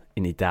gaat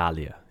in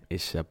Italië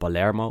is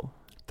Palermo.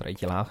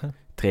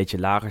 Treedje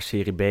lager.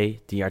 Serie B,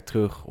 10 jaar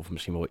terug, of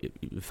misschien wel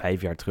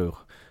 5 jaar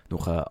terug,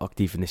 nog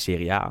actief in de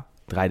Serie A.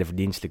 Draaide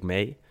verdienstelijk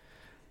mee.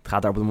 Het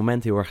gaat daar op het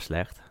moment heel erg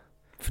slecht.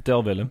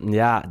 Vertel Willem.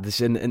 Ja, het is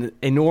een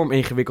enorm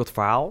ingewikkeld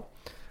verhaal.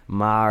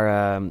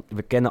 Maar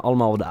we kennen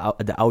allemaal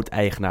de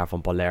oud-eigenaar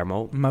van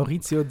Palermo.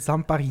 Maurizio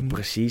Zamparini.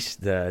 Precies,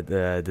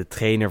 de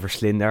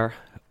trainer-verslinder.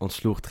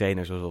 Ontsloeg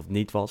trainer zoals het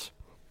niet was.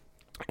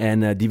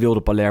 En die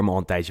wilde Palermo al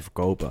een tijdje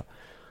verkopen.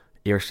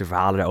 Eerste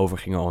verhalen daarover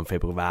gingen al in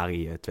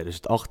februari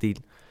 2018.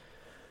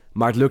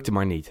 Maar het lukte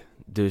maar niet.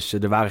 Dus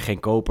er waren geen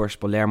kopers.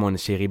 Palermo in de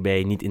Serie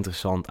B, niet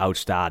interessant. Oud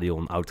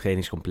stadion, oud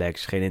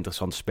trainingscomplex, geen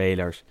interessante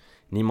spelers.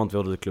 Niemand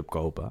wilde de club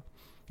kopen.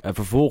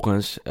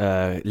 Vervolgens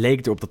leek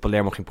het erop dat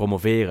Palermo ging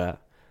promoveren.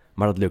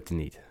 Maar dat lukte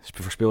niet. Ze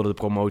verspeelden de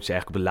promotie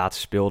eigenlijk op de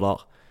laatste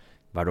speeldag.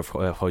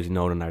 Waardoor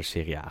Frosinone naar de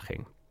Serie A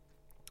ging.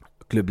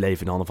 De club bleef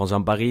in de handen van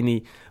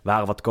Zamparini.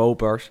 Waren wat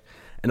kopers.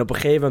 En op een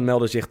gegeven moment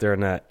meldde zich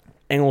er een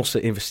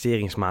Engelse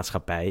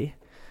investeringsmaatschappij.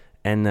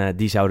 En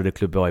die zouden de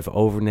club wel even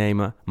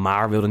overnemen.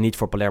 Maar wilden niet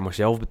voor Palermo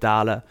zelf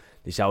betalen.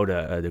 Die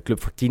zouden de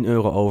club voor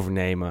 €10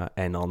 overnemen.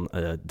 En dan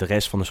de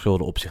rest van de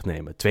schulden op zich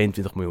nemen.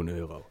 €22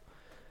 miljoen.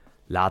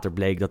 Later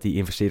bleek dat die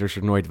investeerders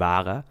er nooit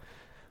waren.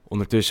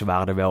 Ondertussen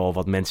waren er wel al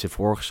wat mensen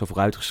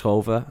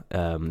vooruitgeschoven.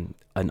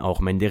 Een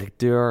algemeen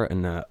directeur,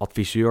 een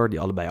adviseur die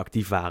allebei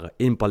actief waren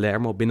in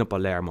Palermo, binnen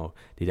Palermo,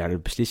 die daar de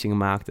beslissingen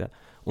maakten.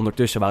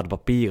 Ondertussen waren de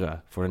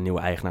papieren voor de nieuwe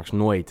eigenaars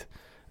nooit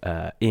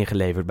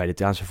ingeleverd bij de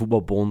Italiaanse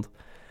voetbalbond,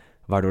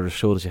 waardoor de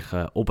schulden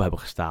zich op hebben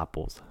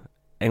gestapeld.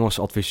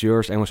 Engelse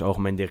adviseurs, Engelse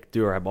algemeen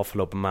directeur hebben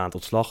afgelopen maand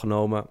ontslag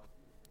genomen.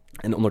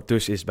 En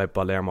ondertussen is het bij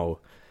Palermo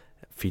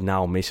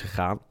finaal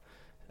misgegaan.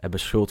 Hebben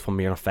schuld van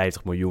meer dan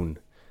 50 miljoen.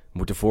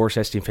 Moeten voor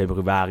 16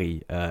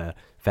 februari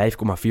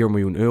 €5,4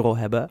 miljoen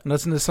hebben. En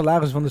dat zijn de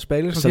salarissen van de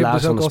spelers. Want die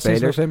hebben dus ook al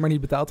sinds november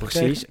niet betaald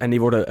gekregen. Precies, en die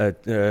worden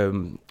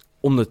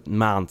om de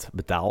maand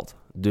betaald.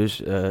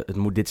 Dus het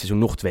moet dit seizoen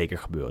nog 2 keer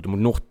gebeuren. Er moet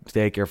nog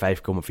 2 keer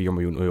 €5,4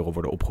 miljoen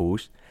worden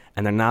opgehoest.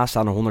 En daarna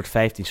staan er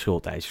 115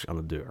 schuldeisers aan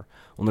de deur.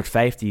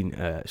 115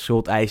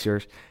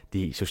 schuldeisers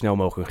die zo snel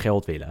mogelijk hun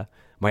geld willen.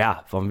 Maar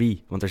ja, van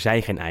wie? Want er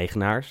zijn geen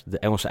eigenaars. De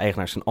Engelse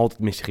eigenaars zijn altijd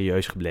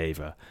mysterieus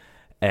gebleven.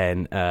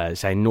 En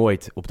zijn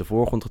nooit op de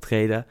voorgrond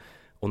getreden.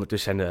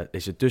 Ondertussen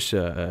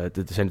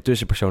zijn de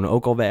tussenpersonen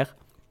ook al weg.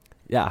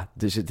 Ja,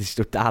 dus het is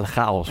totale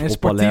chaos. En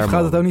sportief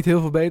gaat het ook niet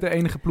heel veel beter.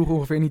 Enige ploeg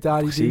ongeveer in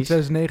Italië die in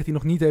 2019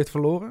 nog niet heeft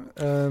verloren.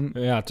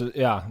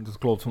 Dat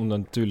klopt. Omdat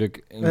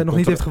natuurlijk nog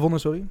niet heeft gewonnen,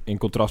 sorry. In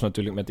contrast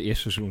natuurlijk met het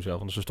eerste seizoen zelf.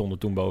 Want ze stonden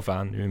toen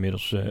bovenaan. Nu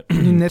inmiddels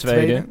net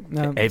tweede.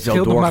 Nou, heeft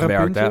wel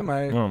doorgewerkt, puntje,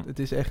 maar het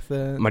is echt...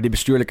 Maar die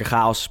bestuurlijke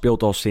chaos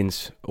speelt al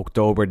sinds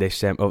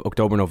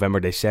oktober,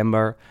 november,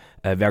 december.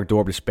 Werkt door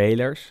op de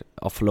spelers.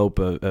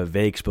 Afgelopen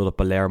week speelde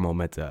Palermo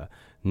met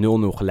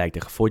 0-0 gelijk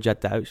tegen Foggia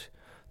thuis.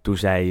 Toen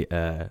zei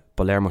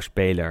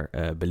Palermo-speler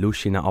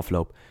Belushi na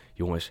afloop...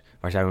 Jongens,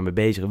 waar zijn we mee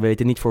bezig? We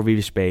weten niet voor wie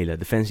we spelen.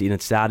 De fans die in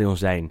het stadion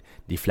zijn,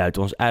 die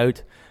fluiten ons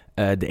uit.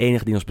 De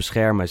enige die ons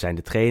beschermen zijn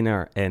de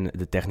trainer en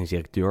de technisch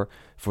directeur.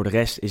 Voor de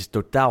rest is het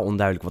totaal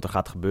onduidelijk wat er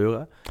gaat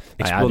gebeuren.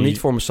 Ik speel niet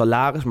voor mijn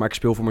salaris, maar ik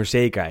speel voor mijn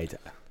zekerheid.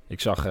 Ik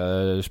zag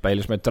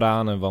spelers met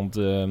tranen, want...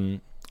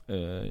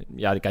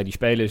 kijk, die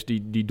spelers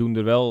die doen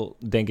er wel,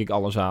 denk ik,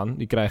 alles aan.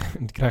 Die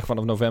krijgen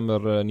vanaf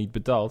november niet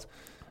betaald.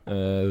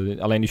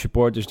 Alleen die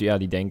supporters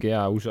die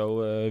denken, hoezo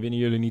winnen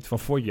jullie niet van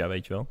Foggia,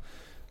 weet je wel.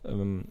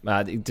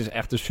 Maar het is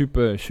echt een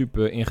super,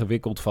 super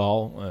ingewikkeld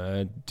verhaal.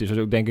 Het is dus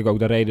ook, denk ik, ook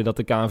de reden dat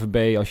de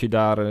KNVB, als je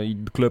daar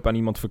de club aan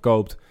iemand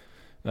verkoopt,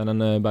 aan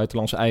een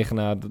buitenlandse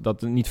eigenaar,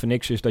 dat het niet voor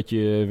niks is dat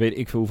je weet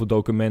ik veel hoeveel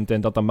documenten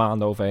en dat er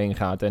maanden overheen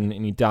gaat. En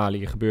in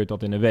Italië gebeurt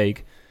dat in een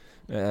week.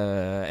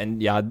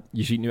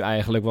 Je ziet nu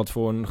eigenlijk wat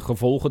voor een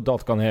gevolgen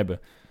dat kan hebben.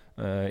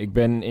 Ik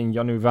ben in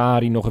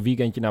januari nog een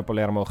weekendje naar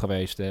Palermo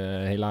geweest.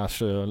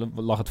 Helaas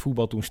lag het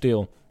voetbal toen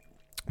stil.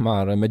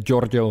 Maar met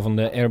Giorgio van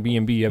de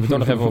Airbnb hebben we het toch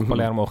nog even over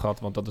Palermo gehad.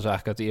 Want dat is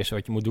eigenlijk het eerste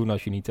wat je moet doen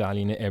als je in Italië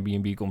in een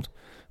Airbnb komt.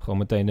 Gewoon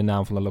meteen de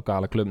naam van de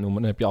lokale club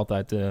noemen. Dan heb je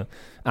altijd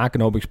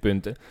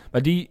aanknopingspunten.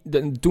 Maar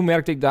toen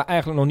merkte ik daar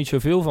eigenlijk nog niet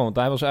zoveel van. Want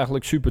hij was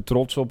eigenlijk super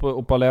trots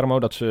op Palermo.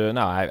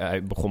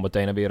 Hij begon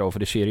meteen weer over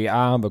de Serie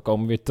A. We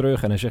komen weer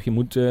terug. En hij zegt, je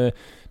moet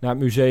naar het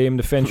museum,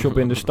 de fanshop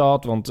in de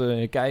stad. Want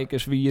kijk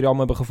eens wie hier allemaal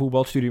hebben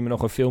gevoetbald. Stuur je me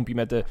nog een filmpje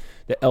met de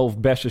 11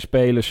 beste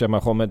spelers. Zeg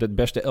maar gewoon met het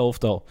beste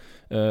elftal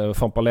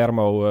van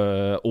Palermo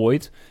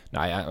ooit.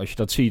 Nou ja, als je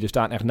dat ziet, er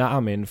staan echt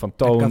namen in. Van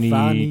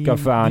Toni,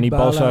 Cavani,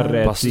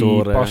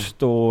 Balzaretti,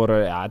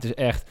 Pastore. Ja, het is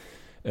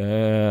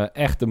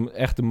echt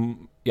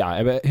een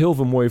hebben heel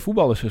veel mooie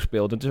voetballers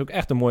gespeeld. Het is ook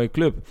echt een mooie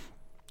club.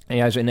 En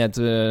jij zei net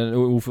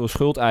hoeveel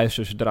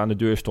schuldeisers er aan de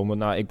deur stonden.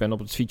 Nou, ik ben op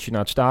het fietsje naar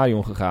het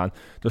stadion gegaan.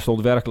 Er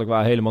stond werkelijk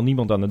helemaal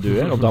niemand aan de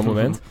deur op dat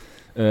moment.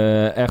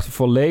 Echt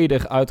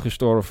volledig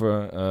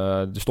uitgestorven.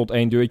 Er stond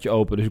 1 deurtje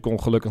open, dus ik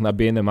kon gelukkig naar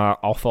binnen. Maar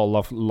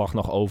afval lag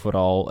nog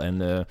overal.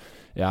 En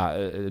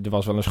er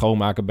was wel een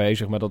schoonmaker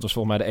bezig. Maar dat was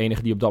volgens mij de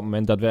enige die op dat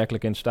moment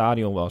daadwerkelijk in het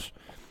stadion was.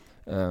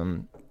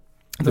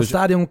 Het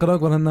stadion kan ook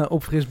wel een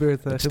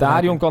opfrisbeurt Het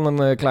stadion kan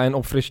een klein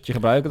opfrissertje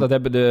gebruiken. Dat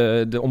hebben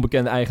de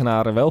onbekende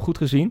eigenaren wel goed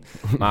gezien.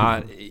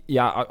 Maar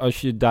ja,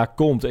 als je daar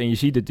komt en je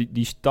ziet dat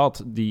die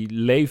stad, die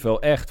leeft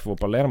wel echt voor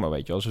Palermo,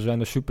 weet je wel. Ze zijn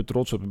er super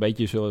trots op. Een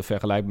beetje zo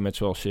vergelijkbaar met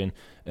zoals ze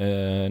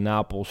in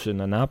Napels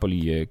naar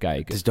Napoli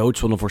kijken. Het is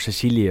doodzonde voor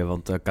Sicilië,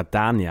 want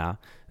Catania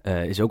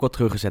is ook wel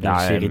teruggezet in de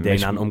Serie D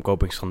na een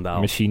omkopingsschandaal.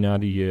 Messina,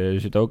 die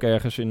zit ook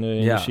ergens in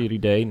de Serie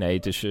D. Nee,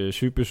 het is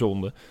super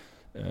zonde.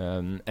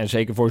 En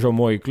zeker voor zo'n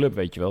mooie club,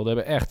 weet je wel. Er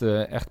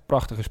hebben echt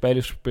prachtige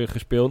spelers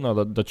gespeeld.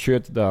 Nou, dat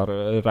shirt, daar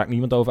raakt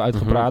niemand over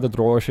uitgepraat, het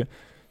roze.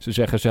 Ze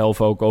zeggen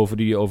zelf ook over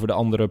de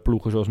andere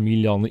ploegen zoals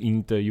Milan,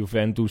 Inter,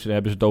 Juventus. Daar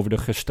hebben ze het over de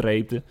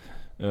gestreepte.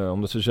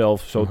 Omdat ze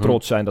zelf zo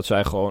trots zijn dat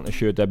zij gewoon een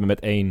shirt hebben met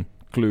 1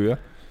 kleur.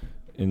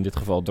 In dit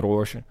geval het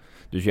roze.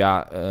 Dus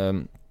ja,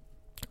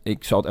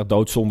 ik zou het echt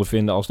doodzonde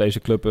vinden als deze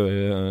club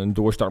een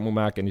doorstart moet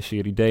maken in de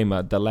Serie D.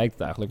 Maar daar lijkt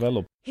het eigenlijk wel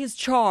op. His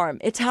charm,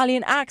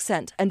 Italian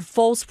accent, and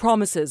false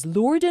promises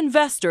lured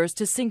investors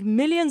to sink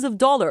millions of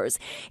dollars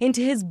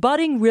into his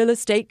budding real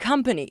estate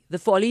company, the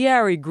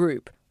Folieri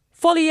Group.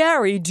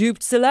 Folieri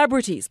duped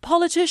celebrities,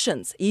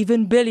 politicians,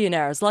 even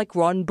billionaires like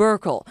Ron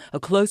Burkle, a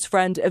close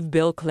friend of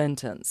Bill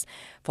Clinton's.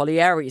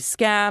 Folieri's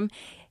scam,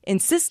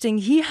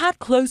 insisting he had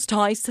close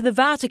ties to the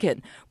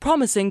Vatican,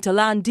 promising to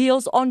land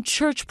deals on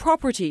church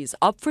properties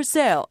up for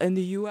sale in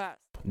the US.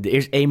 Er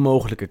is 1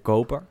 mogelijke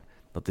koper.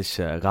 Dat is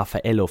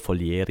Raffaello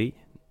Folieri,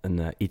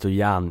 een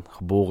Italiaan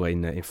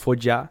geboren in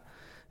Foggia.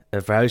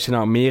 Verhuisde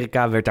naar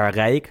Amerika, werd daar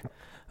rijk,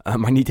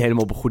 maar niet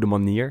helemaal op een goede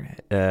manier.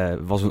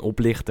 Was een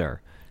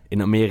oplichter.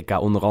 In Amerika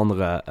onder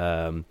andere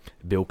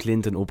Bill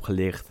Clinton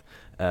opgelicht.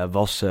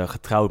 Was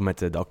getrouwd met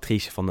de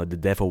actrice van The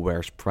Devil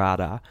Wears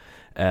Prada.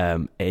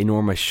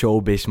 Enorme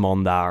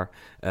showbizman daar.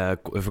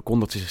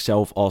 Verkondigde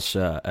zichzelf als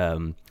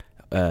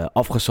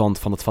afgezant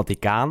van het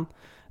Vaticaan.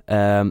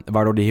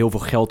 Waardoor hij heel veel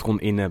geld kon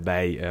innen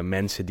bij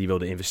mensen die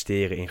wilden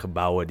investeren in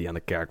gebouwen die aan de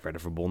kerk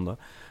werden verbonden.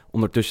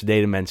 Ondertussen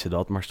deden mensen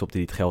dat, maar stopte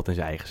hij het geld in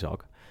zijn eigen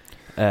zak.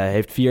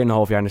 Heeft 4,5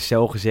 jaar in de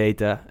cel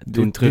gezeten.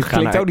 Toen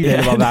klinkt ook niet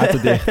helemaal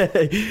waterdicht.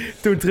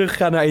 Toen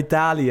teruggegaan naar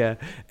Italië.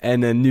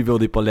 En nu wil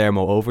hij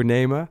Palermo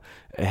overnemen.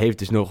 Heeft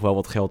dus nog wel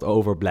wat geld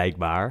over,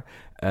 blijkbaar.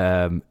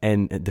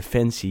 En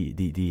Defensie,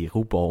 die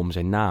roepen al om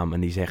zijn naam. En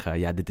die zeggen,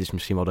 ja, dit is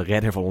misschien wel de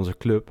redder van onze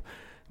club.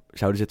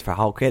 Zouden ze het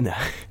verhaal kennen?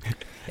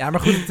 Ja, maar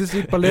goed, het is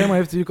natuurlijk, Palermo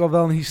heeft natuurlijk al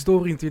wel een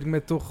historie natuurlijk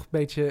met toch een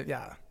beetje,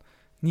 ja,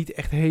 niet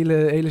echt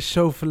hele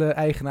zoveel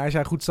eigenaars.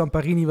 Ja, goed,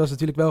 Samparini was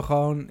natuurlijk wel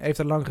gewoon, heeft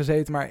er lang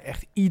gezeten, maar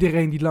echt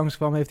iedereen die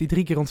langskwam heeft hij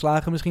 3 keer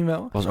ontslagen misschien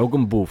wel. Was ook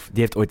een boef.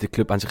 Die heeft ooit de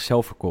club aan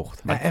zichzelf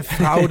verkocht. Ja, en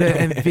fraude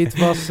en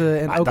witwassen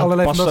en ook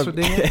allerlei van dat soort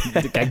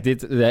dingen. Kijk,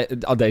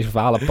 deze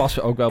verhalen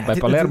passen ook wel bij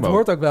Palermo. Het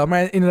hoort ook wel,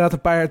 maar inderdaad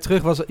een paar jaar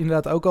terug was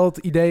inderdaad ook al het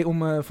idee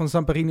van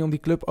Samparini om die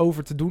club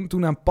over te doen.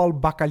 Toen aan Paul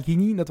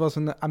Baccalini, dat was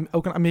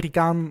ook een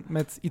Amerikaan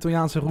met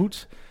Italiaanse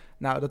roots.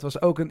 Nou, dat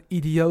was ook een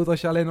idioot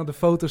als je alleen al de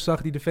foto's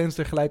zag die de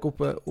venster gelijk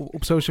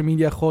op social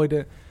media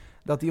gooide.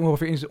 Dat hij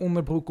ongeveer in zijn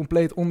onderbroek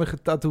compleet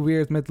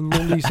ondergetatoeëerd met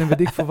lollies en weet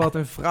ik veel wat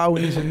en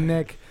vrouwen in zijn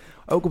nek.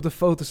 Ook op de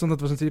foto's stond,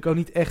 dat was natuurlijk ook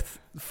niet echt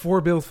het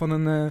voorbeeld van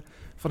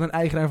een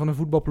eigenaar van een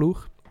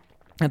voetbalploeg.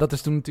 En dat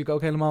is toen natuurlijk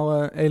ook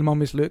helemaal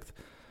mislukt.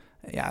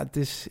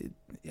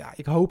 Ja,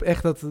 ik hoop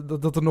echt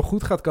dat het nog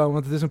goed gaat komen,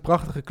 want het is een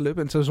prachtige club.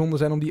 En het zou zonde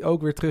zijn om die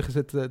ook weer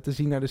teruggezet te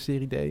zien naar de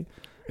Serie D.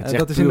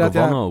 Het is inderdaad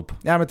wanhoop.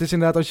 Ja, maar het is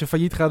inderdaad, als je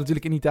failliet gaat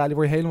natuurlijk in Italië,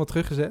 word je helemaal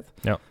teruggezet.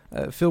 Ja.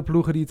 Veel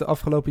ploegen die het de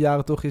afgelopen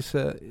jaren toch is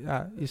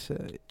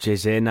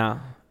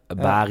Cesena,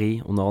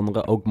 Bari, onder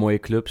andere, ook mooie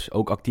clubs.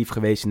 Ook actief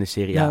geweest in de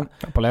Serie A.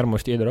 Ja, Palermo is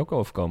het eerder ook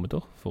overkomen,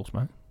 toch? Volgens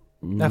mij.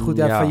 Nou goed,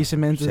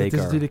 faillissementen. Het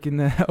is natuurlijk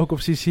ook op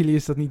Sicilië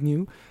is dat niet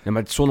nieuw. Ja,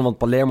 maar het is zonde, want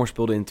Palermo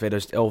speelde in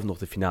 2011 nog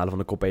de finale van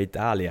de Coppa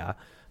Italia.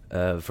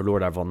 Verloor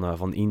daarvan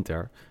van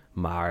Inter.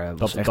 Maar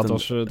dat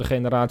was de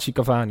generatie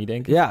Cavani,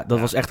 denk ik. Ja, dat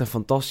was echt een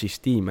fantastisch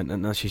team.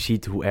 En als je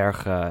ziet hoe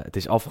erg het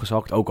is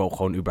afgezakt, ook al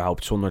gewoon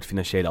überhaupt zonder het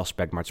financiële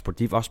aspect, maar het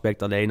sportief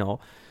aspect alleen al,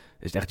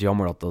 is het echt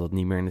jammer dat het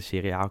niet meer in de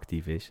Serie A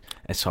actief is.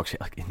 En straks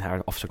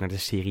naar afzak naar de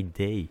Serie D.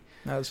 Nou,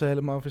 dat zou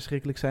helemaal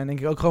verschrikkelijk zijn, denk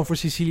ik. Ook gewoon voor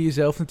Sicilië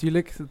zelf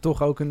natuurlijk.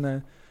 Toch ook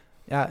een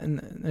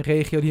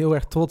regio die heel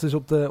erg trots is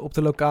op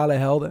de lokale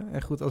helden.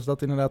 En goed, als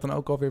dat inderdaad dan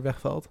ook alweer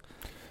wegvalt.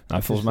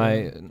 Nou, volgens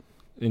mij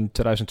in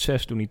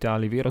 2006, toen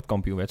Italië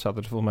wereldkampioen werd,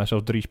 zaten er volgens mij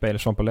zelfs 3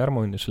 spelers van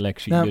Palermo in de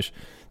selectie. Ja. Dus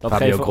dat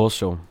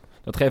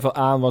geeft wel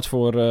aan wat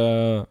voor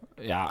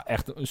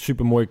echt een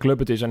supermooie club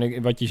het is.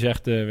 En wat je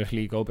zegt,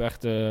 Wesley, ik hoop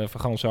echt van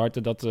ganse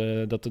harte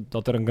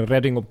dat er een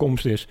redding op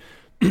komst is.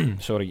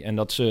 Sorry. En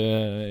dat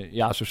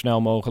ze zo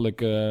snel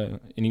mogelijk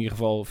in ieder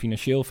geval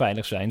financieel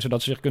veilig zijn,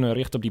 zodat ze zich kunnen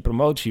richten op die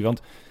promotie.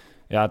 Want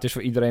ja, het is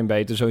voor iedereen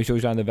beter. Sowieso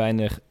zijn er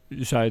weinig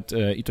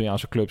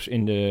Zuid-Italiaanse clubs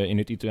in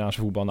het Italiaanse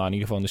voetbal. Nou, in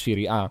ieder geval in de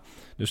Serie A.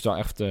 Dus het zou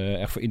echt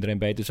voor iedereen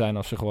beter zijn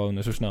als ze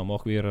gewoon zo snel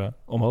mogelijk weer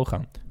omhoog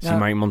gaan. Zie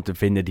maar iemand te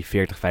vinden die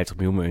 50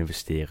 miljoen wil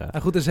investeren.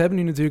 Nou goed, dus ze hebben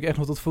nu natuurlijk echt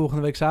nog tot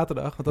volgende week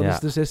zaterdag. Want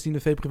dat is de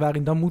 16e februari.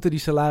 En dan moeten die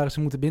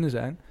salarissen binnen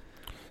zijn.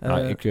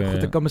 Goed,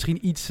 er kan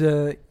misschien iets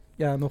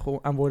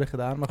nog aan worden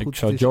gedaan. Maar goed, ik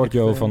zou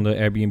Giorgio van de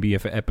Airbnb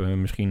even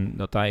appen. Misschien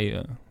dat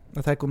hij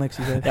Dat hij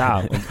connecties heeft. Ja,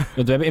 want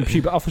we hebben in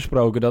principe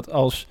afgesproken dat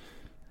als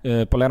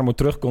Palermo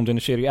terugkomt in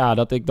de Serie A,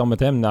 dat ik dan met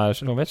hem naar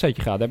zo'n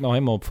wedstrijdje ga. Daar heb ik me al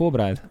helemaal op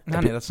voorbereid.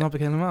 Nou, nee, dat snap ik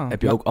helemaal.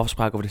 Heb je ook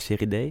afspraken over de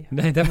Serie D? Nee,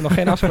 daar hebben we nog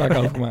geen afspraak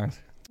over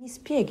gemaakt. Mi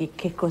spieghi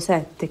che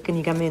cos'è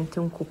tecnicamente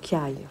un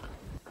cucchiaio?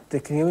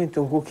 Tecnicamente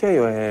un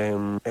cucchiaio è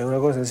una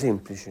cosa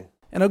semplice.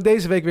 En ook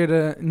deze week weer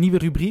de nieuwe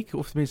rubriek.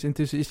 Of tenminste,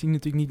 intussen is die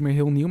natuurlijk niet meer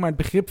heel nieuw. Maar het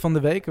begrip van de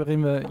week,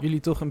 waarin we jullie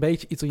toch een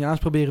beetje Italiaans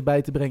proberen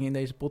bij te brengen in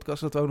deze podcast.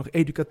 Zodat we ook nog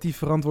educatief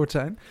verantwoord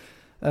zijn.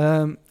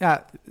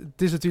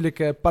 Het is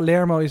natuurlijk,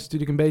 Palermo is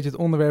natuurlijk een beetje het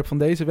onderwerp van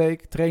deze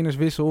week.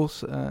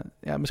 Trainerswissels.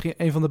 Misschien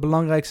een van de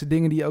belangrijkste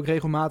dingen die je ook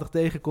regelmatig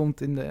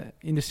tegenkomt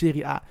in de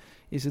Serie A.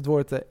 Is het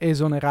woord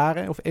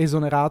esonerare of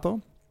esonerato.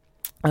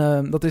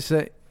 Dat is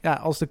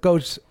als de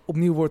coach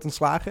opnieuw wordt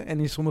ontslagen. En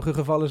in sommige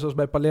gevallen, zoals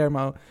bij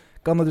Palermo,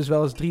 kan dat dus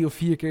wel eens 3 of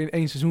 4 keer in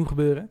 1 seizoen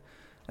gebeuren.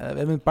 We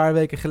hebben een paar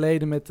weken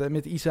geleden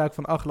met Isaac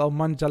van Achel al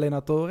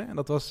mangialenatore. En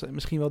dat was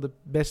misschien wel de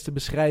beste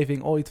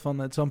beschrijving ooit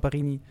van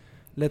Zamparini.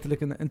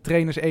 Letterlijk een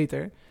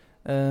trainerseter.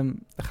 Er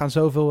gaan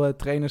zoveel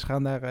trainers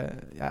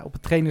daar op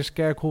het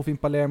trainerskerkhof in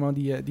Palermo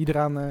die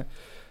eraan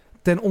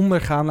ten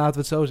onder gaan, laten we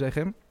het zo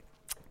zeggen. En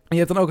je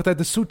hebt dan ook altijd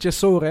de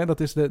successore, dat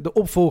is de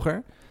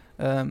opvolger.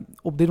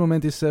 Op dit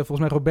moment is volgens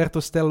mij Roberto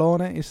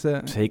Stellone,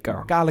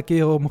 Zeker. Kale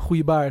kerel op een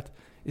goede baard,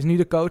 is nu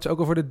de coach. Ook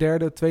al voor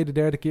de tweede,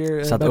 derde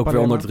keer. Staat bij ook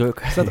Palermo. weer onder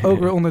druk. Staat ook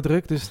weer onder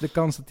druk, dus de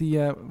kans dat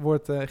hij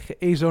wordt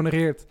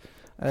geëxonereerd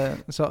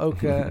dat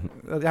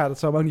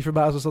zou me ook niet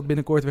verbazen als dat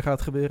binnenkort weer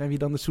gaat gebeuren. En wie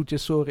dan de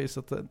successore is,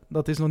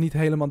 dat is nog niet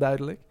helemaal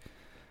duidelijk.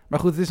 Maar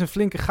goed, het is een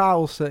flinke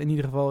chaos in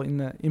ieder geval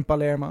in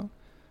Palermo.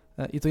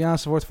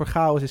 Italiaanse woord voor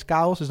chaos is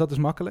chaos, dus dat is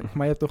makkelijk.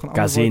 Maar je hebt toch een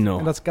ander Casino. woord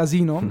en dat is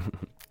casino. Daar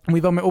moet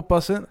je wel mee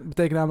oppassen. Dat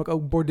betekent namelijk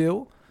ook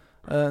bordeel.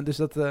 Dus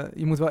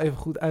je moet wel even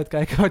goed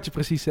uitkijken wat je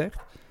precies zegt.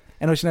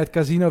 En als je naar het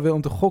casino wil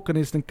om te gokken,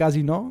 is het een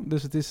casino.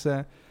 Dus het is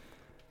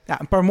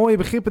een paar mooie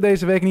begrippen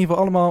deze week. In ieder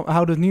geval allemaal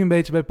houden we het nu een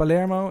beetje bij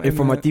Palermo.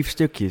 Informatief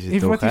stukje is dit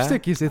informatief toch, hè?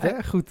 stukje is dit,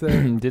 hè? Goed.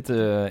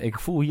 Ik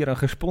voel hier een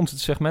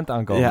gesponsord segment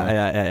aankomen.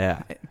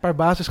 Ja. Een paar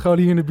basisscholen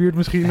hier in de buurt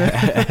misschien.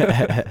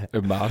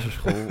 Een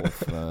basisschool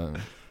of...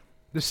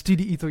 De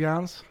studie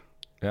Italiaans.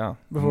 Ja.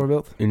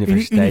 Bijvoorbeeld.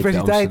 Universiteit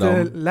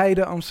Amsterdam.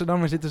 Leiden, Amsterdam.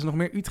 Maar zitten ze nog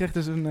meer. Utrecht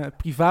is een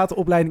private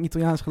opleiding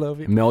Italiaans, geloof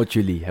ik. Meld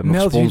jullie. Hebben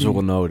nog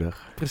sponsoren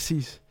nodig.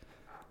 Precies.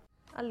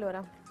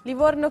 Allora,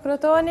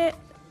 Livorno-Crotone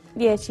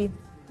 10.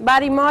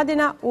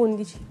 Bari-Modena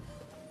 11.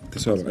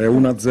 Tesoro, è 1-0,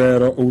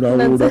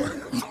 1-1.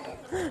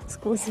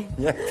 Scusi.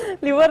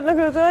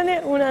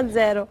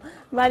 Livorno-Crotone 1-0.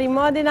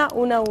 Bari-Modena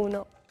 1-1.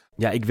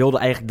 Ja, ik wilde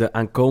eigenlijk de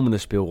aankomende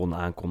speelronde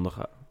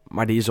aankondigen.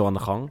 Maar die is al aan de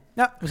gang.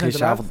 Ja, we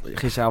zijn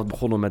gisteravond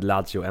begonnen met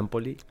Lazio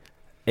Empoli. 1-0.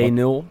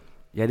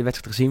 Jij de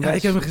wedstrijd gezien? Ja,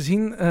 ik heb hem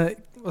gezien.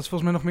 Was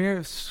volgens mij nog meer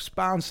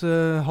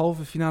Spaanse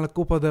halve finale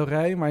Copa del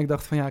Rey. Maar ik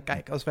dacht van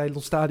kijk, als wij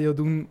het STADIO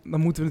doen, dan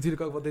moeten we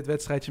natuurlijk ook wel dit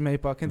wedstrijdje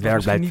meepakken.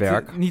 Werk bij het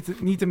werk.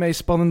 Niet de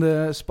meest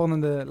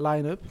spannende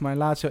line-up. Maar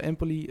Lazio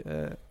Empoli,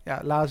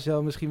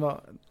 Lazio misschien wel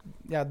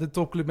de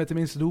topclub met de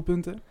minste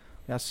doelpunten.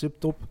 Ja,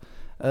 subtop.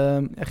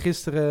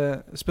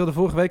 Gisteren speelde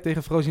vorige week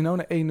tegen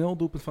Frosinone 1-0.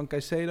 Doelpunt van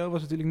Caicedo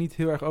was natuurlijk niet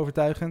heel erg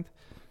overtuigend.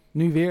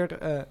 Nu weer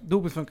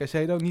doelpunt van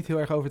Caicedo, niet heel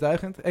erg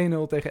overtuigend. 1-0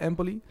 tegen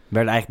Empoli.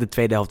 Werd eigenlijk de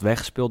tweede helft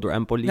weggespeeld door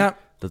Empoli. Ja.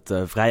 Dat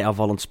vrij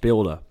aanvallend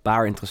speelde. Een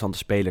paar interessante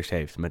spelers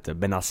heeft. Met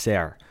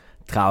Benacer,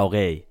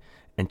 Traoré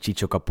en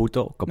Ciccio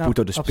Caputo.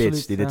 Caputo de spits,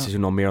 absoluut, die dit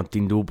seizoen al meer dan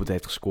 10 doelpunten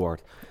heeft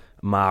gescoord.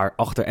 Maar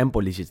achter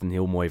Empoli zit een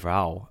heel mooi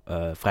verhaal.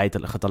 Vrij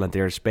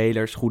getalenteerde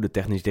spelers, goede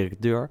technisch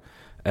directeur.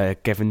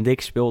 Kevin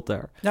Dix speelt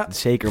er. Ja,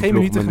 zeker geen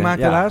minuten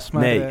gemaakt helaas.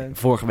 Maar nee,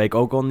 vorige week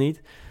ook al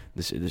niet.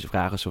 Dus de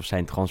vraag is of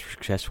zijn transfer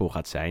succesvol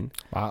gaat zijn.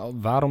 Maar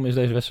waarom is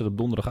deze wedstrijd op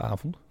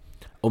donderdagavond?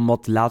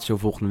 Omdat Lazio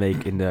volgende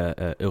week in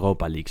de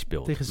Europa League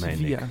speelt. Tegen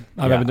Sevilla.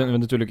 We hebben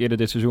natuurlijk eerder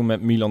dit seizoen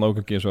met Milan ook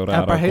een keer zo raar.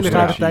 Een paar hele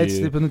rare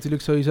tijdstippen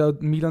natuurlijk sowieso.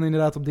 Milan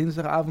inderdaad op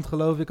dinsdagavond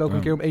geloof ik. Ook een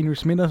keer om 1 uur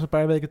 's middags een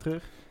paar weken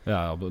terug.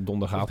 Ja, op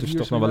donderdagavond is het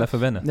toch nog wel even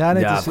wennen.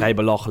 Ja, vrij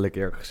belachelijk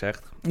eerlijk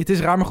gezegd. Het is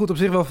raar, maar goed op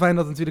zich wel fijn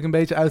dat het natuurlijk een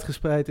beetje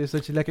uitgespreid is.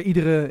 Dat je lekker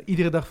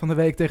iedere dag van de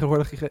week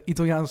tegenwoordig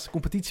Italiaans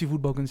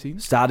competitievoetbal kunt zien.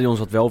 Stadion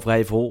zat wel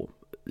vrij vol.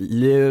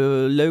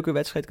 Leuke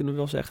wedstrijd kunnen we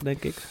wel zeggen,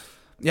 denk ik.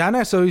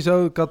 Ja,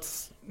 sowieso. Ik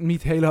had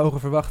niet hele hoge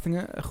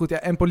verwachtingen. Goed,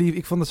 Empoli,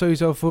 ik vond het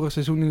sowieso vorig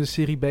seizoen in de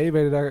Serie B.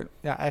 Werden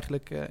daar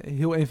eigenlijk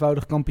heel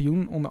eenvoudig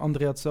kampioen. Onder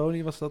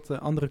Andreazzoli was dat.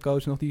 Andere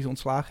coach nog, die is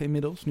ontslagen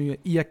inmiddels. Nu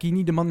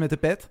Iachini, de man met de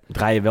pet.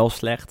 Draaien wel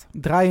slecht.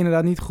 Draaien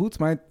inderdaad niet goed,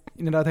 maar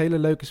inderdaad hele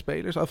leuke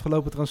spelers.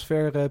 Afgelopen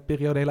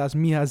transferperiode helaas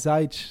Miha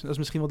Zajc. Dat is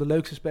misschien wel de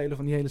leukste speler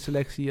van die hele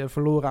selectie.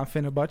 Verloren aan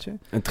Fenerbahce.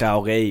 En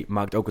Traoré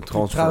maakt ook een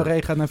transfer.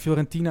 Traoré gaat naar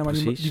Fiorentina, maar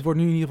die wordt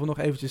nu in ieder geval nog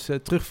eventjes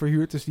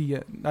terugverhuurd. Dus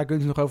daar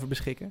kunnen ze nog over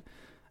beschikken.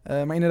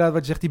 Maar inderdaad,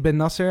 wat je zegt, die Ben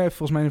Nasser heeft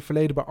volgens mij in het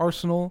verleden bij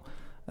Arsenal.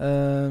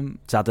 Het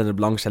staat in de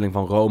belangstelling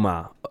van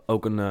Roma.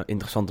 Ook een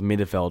interessante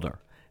middenvelder.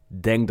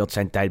 Denk dat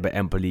zijn tijd bij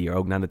Empoli er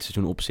ook na dit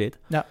seizoen op zit.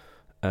 Ja.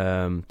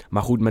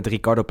 Maar goed, met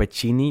Riccardo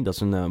Pecini, dat is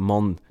een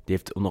man die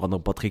heeft onder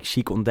andere Patrick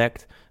Schick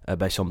ontdekt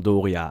bij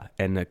Sampdoria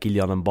en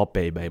Kylian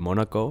Mbappé bij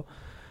Monaco.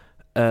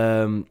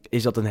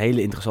 is dat een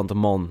hele interessante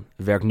man.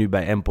 Werkt nu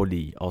bij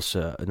Empoli als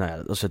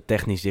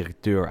technisch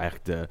directeur.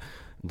 Eigenlijk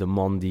de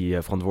man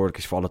die verantwoordelijk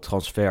is voor alle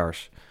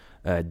transfers.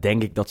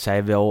 Denk ik dat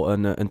zij wel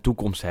een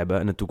toekomst hebben.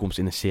 En een toekomst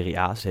in de Serie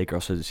A. Zeker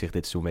als ze zich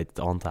dit seizoen weten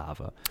te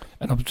handhaven.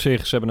 En op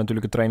zich, ze hebben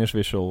natuurlijk een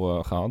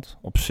trainerswissel gehad.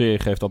 Op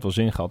zich heeft dat wel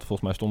zin gehad.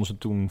 Volgens mij stonden ze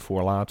toen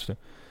voor laatste.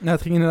 Nou,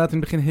 het ging inderdaad in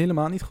het begin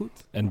helemaal niet goed.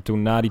 En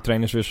toen na die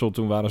trainerswissel,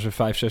 toen waren ze 5-6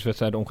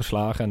 wedstrijden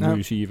ongeslagen. En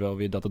nu zie je wel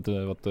weer dat het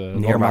wat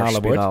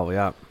normaler wordt.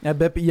 Ja. Ja,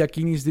 Beppe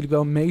Iacchini is natuurlijk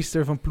wel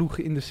meester van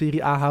ploegen in de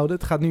Serie A houden.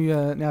 Het gaat nu,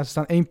 ze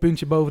staan 1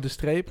 puntje boven de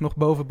streep. Nog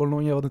boven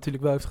Bologna, wat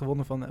natuurlijk wel heeft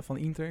gewonnen van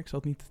Inter. Ik zal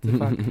het niet te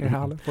vaak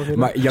herhalen.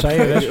 Maar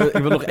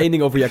ik wil nog 1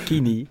 ding over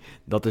Iacchini.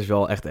 Dat is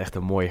wel echt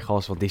een mooie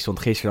gast. Want die stond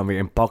gisteren dan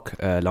weer in pak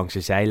langs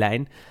de zijlijn.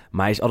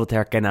 Maar hij is altijd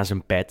herkennen aan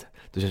zijn pet.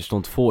 Dus hij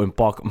stond vol in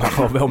pak, maar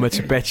gewoon wel met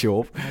zijn petje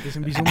op. Ja, het is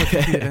een bijzonder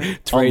figuur,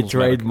 hè?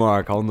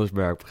 Trademark,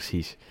 Handelsberg,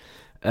 precies.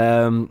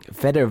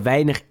 Verder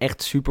weinig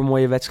echt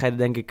supermooie wedstrijden,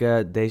 denk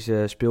ik,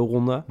 deze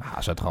speelronde.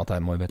 Ze zijn toch altijd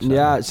een mooie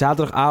wedstrijden. Ja,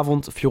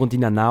 zaterdagavond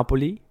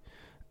Fiorentina-Napoli.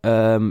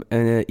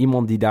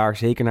 Iemand die daar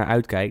zeker naar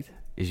uitkijkt,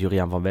 is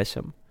Juriaan van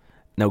Wessem.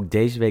 En ook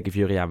deze week heeft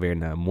Juriaan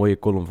weer een mooie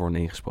column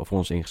voor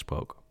ons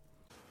ingesproken.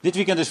 Dit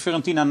weekend is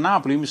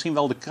Fiorentina-Napoli misschien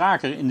wel de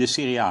kraker in de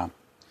Serie A.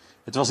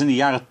 Het was in de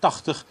jaren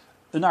 80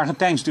 een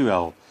Argentijns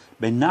duel.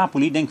 Bij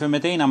Napoli denken we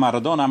meteen aan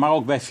Maradona, maar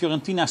ook bij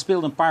Fiorentina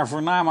speelden een paar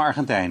voorname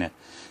Argentijnen.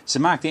 Ze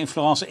maakten in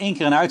Florence 1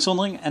 keer een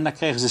uitzondering en daar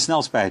kregen ze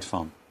snel spijt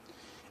van.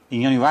 In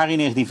januari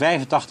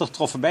 1985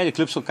 troffen beide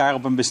clubs elkaar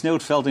op een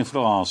besneeuwd veld in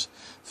Florence.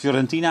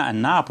 Fiorentina en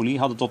Napoli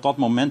hadden tot dat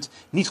moment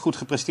niet goed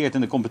gepresteerd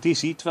in de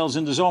competitie, terwijl ze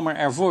in de zomer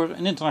ervoor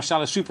een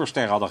internationale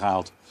superster hadden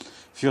gehaald.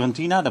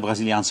 Fiorentina, de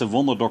Braziliaanse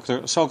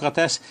wonderdokter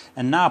Socrates,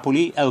 en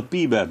Napoli, El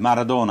Pibe,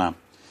 Maradona.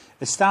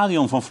 Het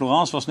stadion van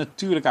Florence was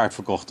natuurlijk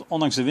uitverkocht,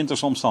 ondanks de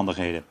winterse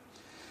omstandigheden.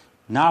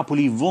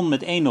 Napoli won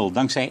met 1-0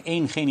 dankzij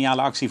 1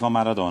 geniale actie van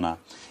Maradona.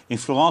 In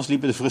Florence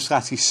liepen de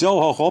frustraties zo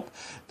hoog op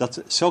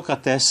dat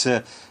Socrates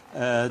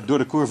door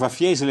de Curva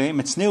Fiesole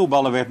met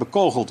sneeuwballen werd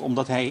bekogeld,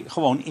 omdat hij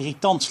gewoon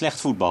irritant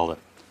slecht voetbalde.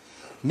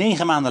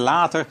 9 maanden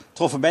later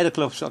troffen beide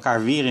clubs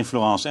elkaar weer in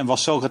Florence en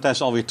was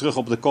Socrates alweer terug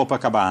op de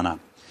Copacabana.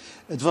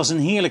 Het was een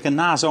heerlijke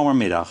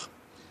nazomermiddag.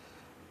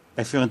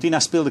 Bij Fiorentina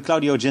speelde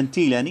Claudio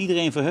Gentile en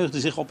iedereen verheugde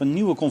zich op een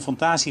nieuwe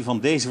confrontatie van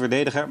deze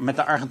verdediger met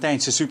de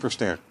Argentijnse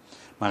superster.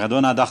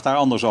 Maradona dacht daar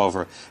anders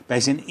over. Bij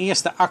zijn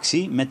eerste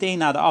actie, meteen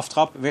na de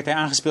aftrap, werd hij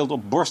aangespeeld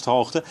op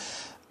borsthoogte.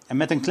 En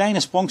met een kleine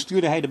sprong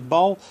stuurde hij de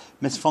bal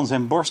van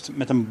zijn borst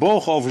met een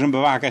boog over zijn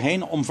bewaker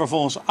heen, om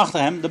vervolgens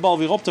achter hem de bal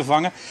weer op te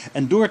vangen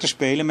en door te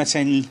spelen met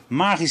zijn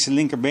magische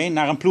linkerbeen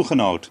naar een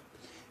ploeggenoot.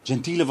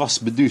 Gentile was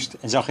beduust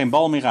en zou geen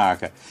bal meer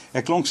raken.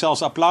 Er klonk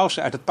zelfs applaus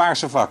uit het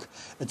paarse vak.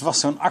 Het was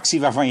zo'n actie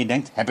waarvan je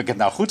denkt, heb ik het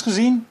nou goed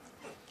gezien?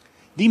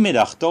 Die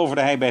middag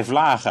toverde hij bij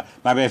vlagen,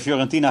 maar bij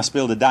Fiorentina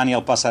speelde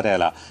Daniel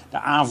Passarella, de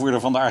aanvoerder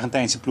van de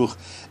Argentijnse ploeg.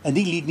 En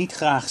die liet niet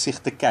graag zich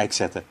te kijk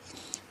zetten.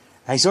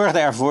 Hij zorgde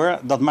ervoor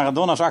dat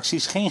Maradona's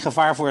acties geen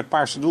gevaar voor het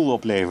paarse doel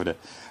opleverden.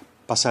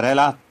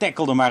 Passarella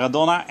tackelde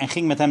Maradona en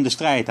ging met hem de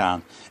strijd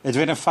aan. Het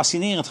werd een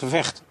fascinerend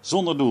gevecht,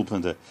 zonder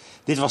doelpunten.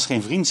 Dit was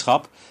geen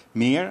vriendschap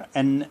meer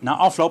en na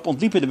afloop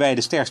ontliepen de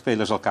beide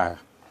sterspelers elkaar.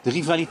 De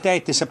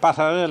rivaliteit tussen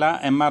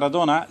Passarella en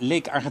Maradona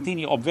leek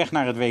Argentinië op weg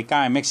naar het WK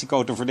in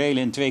Mexico te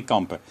verdelen in 2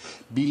 kampen.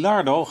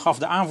 Bilardo gaf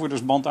de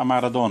aanvoerdersband aan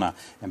Maradona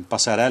en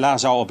Passarella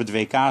zou op het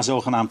WK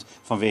zogenaamd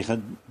vanwege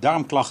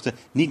darmklachten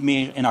niet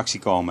meer in actie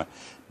komen.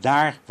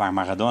 Daar waar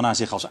Maradona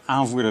zich als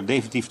aanvoerder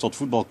definitief tot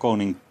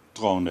voetbalkoning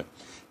troonde.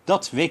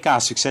 Dat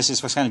WK-succes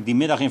is waarschijnlijk die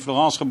middag in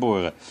Florence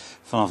geboren.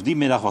 Vanaf die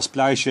middag was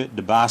Pluisje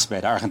de baas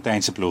bij de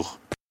Argentijnse ploeg.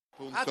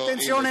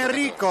 Attenzione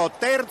Enrico,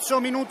 terzo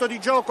minuto di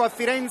gioco a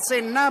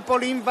Firenze,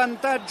 Napoli in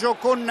vantaggio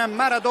con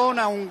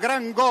Maradona, un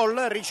gran gol,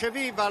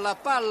 riceveva la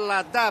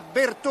palla da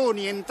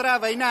Bertoni,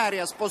 entrava in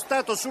area,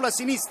 spostato sulla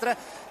sinistra,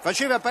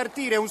 faceva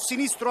partire un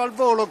sinistro al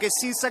volo che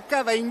si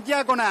insaccava in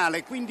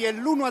diagonale, quindi è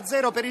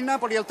l'1-0 per il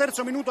Napoli al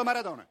terzo minuto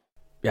Maradona.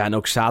 Ja, en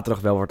ook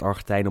zaterdag wel wordt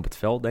Argentijn op het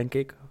veld, denk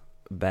ik.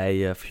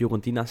 Bij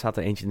Fiorentina staat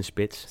er eentje in de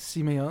spits.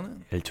 Simeone.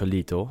 El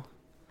Cholito.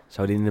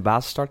 Zou die in de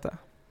basis starten?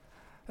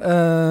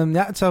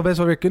 Ja, het zou best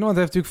wel weer kunnen, want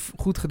hij heeft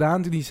natuurlijk goed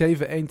gedaan. Toen die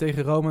 7-1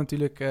 tegen Roma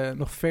natuurlijk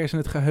nog vers in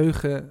het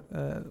geheugen.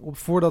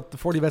 Voor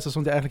die wedstrijd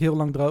stond hij eigenlijk heel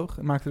lang droog.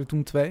 En maakte er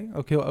toen 2,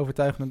 ook heel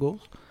overtuigende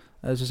goals.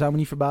 Ze zou me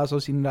niet verbazen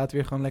als hij inderdaad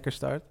weer gewoon lekker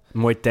start.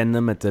 Mooi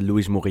tandem met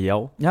Luis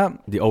Muriel. Ja.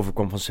 Die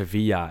overkwam van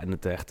Sevilla en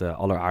het echt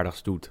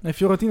alleraardigst doet. Nee,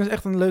 Fiorentina is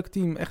echt een leuk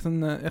team. Echt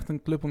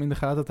een club om in de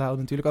gaten te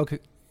houden natuurlijk. Ook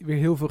weer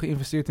heel veel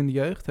geïnvesteerd in de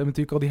jeugd. We hebben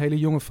natuurlijk al die hele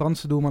jonge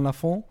Franse doelman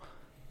Lafont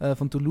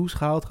van Toulouse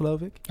gehaald,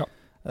 geloof ik. Ja.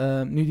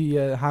 Nu die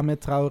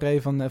Hamed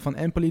Traoré van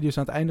Empoli, die dus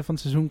aan het einde van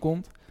het seizoen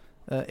komt.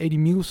 Edi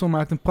Milson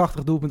maakt een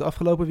prachtig doelpunt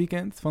afgelopen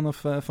weekend.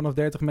 Vanaf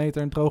 30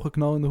 meter een droge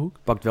knal in de hoek.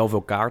 Pakt wel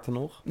veel kaarten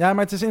nog. Ja,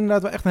 maar het is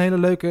inderdaad wel echt een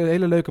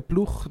hele leuke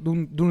ploeg.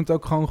 Doen het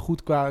ook gewoon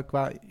goed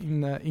qua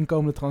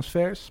inkomende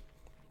transfers.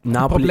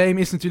 Het probleem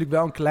is natuurlijk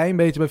wel een klein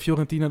beetje bij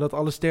Fiorentina dat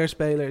alle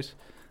sterspelers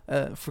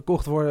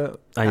verkocht worden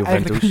Aan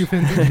eigenlijk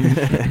Juventus. aan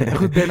Juventus.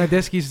 Goed,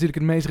 Bernardeschi is natuurlijk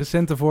het meest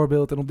recente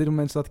voorbeeld. En op dit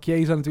moment staat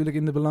Chiesa natuurlijk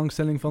in de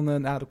belangstelling van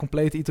de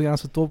complete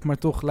Italiaanse top. Maar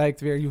toch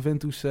lijkt weer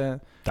Juventus Daar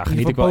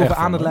geniet ik wel echt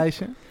bovenaan van, het hoor.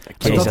 lijstje.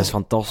 Chiesa is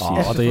fantastisch.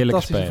 Echt wat een een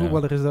heerlijke fantastische speler.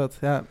 voetballer is dat.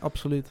 Ja,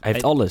 absoluut. Hij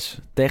heeft alles.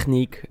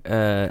 Techniek,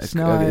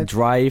 Snelheid.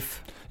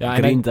 drive, Ja,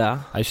 en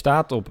grinta. hij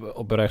staat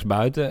op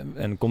rechtsbuiten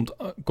en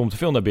komt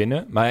veel naar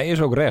binnen. Maar hij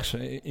is ook rechts.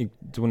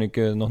 Toen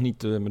ik nog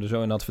niet me er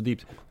zo in had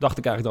verdiept, dacht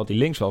ik eigenlijk dat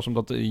hij links was.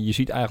 Omdat je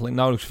ziet eigenlijk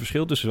nauwelijks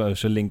verschil tussen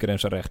zijn linker en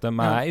zijn rechter.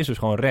 Maar hij is dus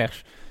gewoon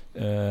rechts.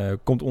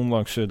 Komt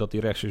ondanks dat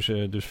hij rechts is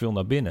dus veel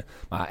naar binnen.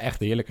 Maar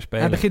echt een heerlijke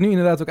speler. Hij begint nu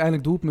inderdaad ook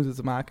eindelijk doelpunten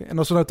te maken. En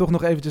als we nou toch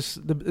nog eventjes...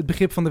 Het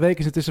begrip van de week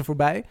is intussen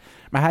voorbij.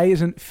 Maar hij is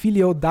een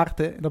filio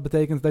d'arte. En dat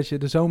betekent dat je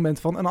de zoon bent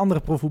van een andere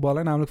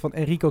profvoetballer. Namelijk van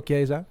Enrico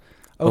Chiesa.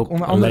 Ook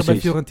onder andere bij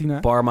Fiorentina.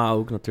 Parma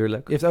ook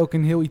natuurlijk. Hij heeft ook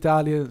in heel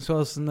Italië,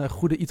 zoals een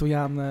goede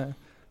Italiaan...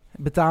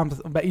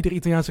 betaamt bij iedere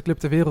Italiaanse club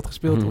ter wereld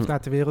gespeeld. Of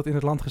ter wereld, in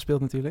het land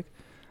gespeeld natuurlijk.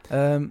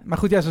 Maar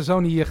goed, ja, zijn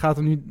zoon hier gaat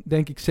hem nu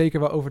denk ik zeker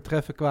wel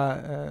overtreffen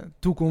qua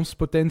toekomst,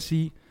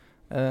 potentie.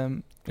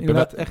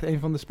 Inderdaad echt een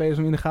van de spelers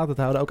om in de gaten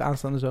te houden, ook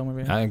aanstaande zomer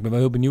weer. Ja, ik ben wel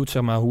heel benieuwd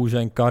zeg maar, hoe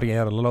zijn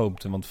carrière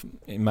loopt. Want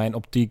in mijn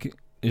optiek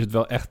is het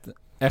wel echt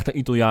een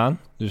Italiaan.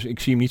 Dus ik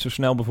zie hem niet zo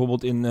snel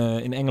bijvoorbeeld in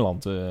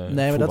Engeland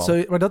nee,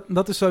 maar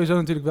dat is sowieso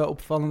natuurlijk wel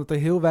opvallend. Dat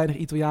er heel weinig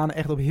Italianen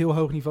echt op heel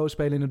hoog niveau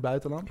spelen in het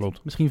buitenland.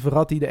 Klopt. Misschien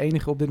Verratti de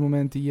enige op dit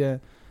moment die...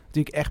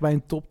 natuurlijk echt bij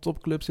een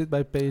topclub zit,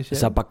 bij PSG.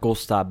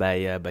 Zappacosta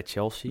bij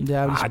Chelsea.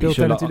 Ja, die speelt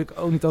daar natuurlijk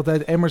ook niet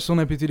altijd. Emerson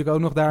heb je natuurlijk ook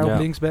nog daar op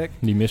linksback.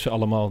 Die missen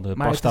allemaal de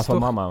pasta van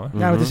mama. Hoor. Ja,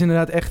 maar het is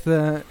inderdaad echt...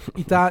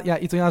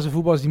 Italiaanse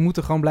voetballers die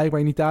moeten gewoon blijkbaar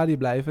in Italië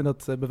blijven. En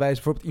dat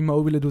bewijst bijvoorbeeld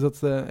Immobile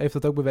heeft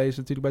dat ook bewezen.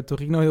 Natuurlijk bij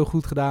Torino heel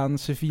goed gedaan.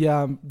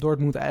 Sevilla,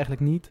 Dortmund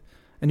eigenlijk niet.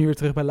 En nu weer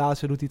terug bij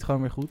Lazio doet hij het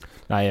gewoon weer goed.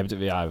 Nou, je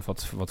hebt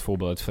wat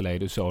voorbeelden uit het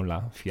verleden.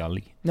 Zola,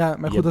 Vialli. Ja,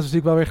 maar goed, dat is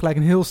natuurlijk wel weer gelijk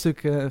een heel stuk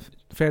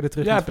verder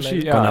terug in het precies.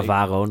 verleden.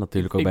 Cannavaro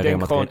natuurlijk ook bij Real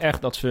Madrid. Ik denk gewoon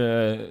echt dat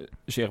ze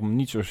zich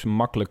niet zo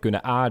makkelijk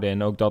kunnen aarden.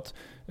 En ook dat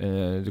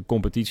de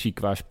competitie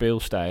qua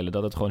speelstijlen,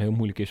 dat het gewoon heel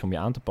moeilijk is om je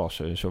aan te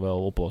passen.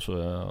 Zowel op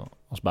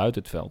als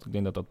buiten het veld. Ik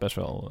denk dat dat best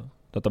wel...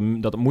 dat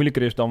het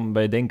moeilijker is dan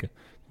wij denken.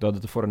 Dat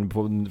het voor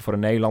een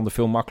Nederlander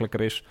veel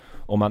makkelijker is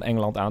om aan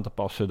Engeland aan te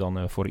passen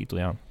dan voor een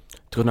Italiaan.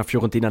 Terug naar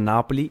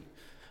Fiorentina-Napoli.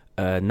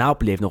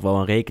 Napoli heeft nog wel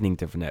een rekening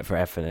te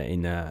vereffenen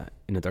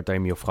in het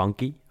Artemio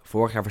Franchi.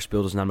 Vorig jaar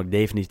verspeelden ze namelijk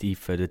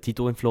definitief de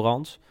titel in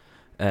Florence.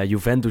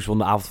 Juventus won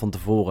de avond van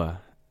tevoren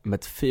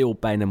met veel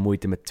pijn en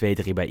moeite met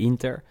 2-3 bij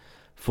Inter.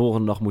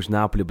 Volgende dag moest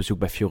Napoli op bezoek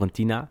bij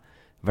Fiorentina.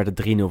 Werd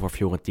het 3-0 voor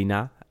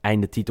Fiorentina.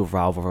 Einde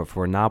titelverhaal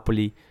voor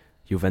Napoli.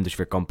 Juventus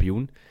weer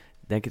kampioen.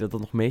 Denk je dat dat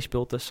nog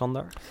meespeelt,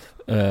 Sander?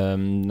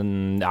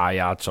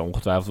 Het zal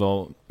ongetwijfeld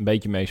wel een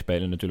beetje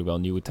meespelen. Natuurlijk wel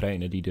een nieuwe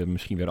trainer die er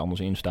misschien weer anders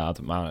in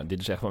staat. Maar dit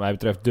is echt wat mij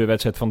betreft de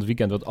wedstrijd van het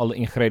weekend. Want alle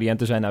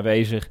ingrediënten zijn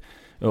aanwezig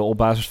op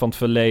basis van het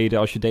verleden.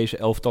 Als je deze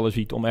elftallen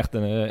ziet om echt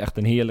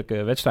een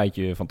heerlijke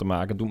wedstrijdje van te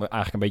maken. Het doet me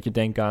eigenlijk een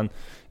beetje denken aan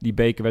die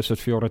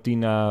bekerwedstrijd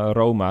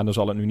Fiorentina-Roma. Dan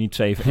zal het nu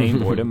niet 7-1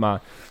 worden,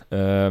 maar...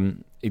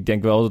 ik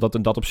denk wel dat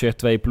in dat opzicht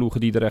twee ploegen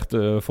die er echt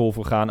vol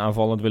voor gaan,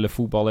 aanvallend willen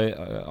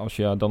voetballen. Als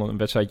je dan een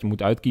wedstrijdje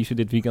moet uitkiezen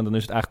dit weekend, dan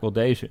is het eigenlijk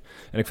wel deze.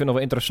 En ik vind het wel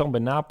interessant bij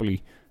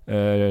Napoli.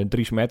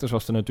 Dries Mertens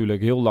was er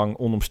natuurlijk heel lang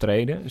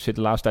onomstreden. Zit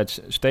de laatste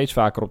tijd steeds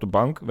vaker op de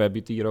bank. We hebben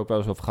het hier ook wel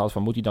eens over gehad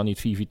van moet hij dan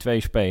niet 4-4-2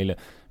 spelen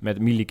met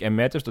Milik en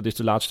Mertens. Dat is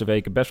de laatste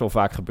weken best wel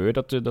vaak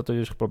gebeurd. Dat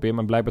is geprobeerd,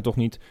 maar blijkbaar toch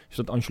niet is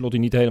dat Ancelotti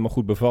niet helemaal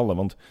goed bevallen.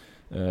 Want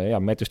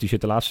Mertens die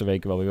zit de laatste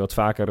weken wel weer wat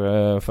vaker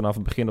vanaf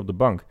het begin op de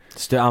bank. Het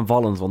is te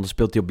aanvallend, want dan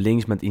speelt hij op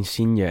links met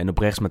Insigne en op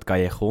rechts met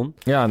Callejon.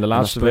 Ja, en de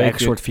laatste week week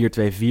een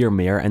soort 4-2-4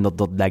 meer en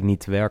dat lijkt niet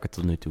te werken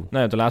tot nu toe.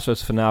 Nou, de laatste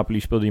wedstrijd van Napoli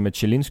speelde hij met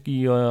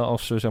Zielinski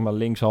als zeg maar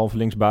links, half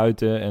links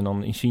buiten en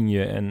dan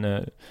Insigne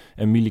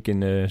en Milik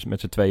met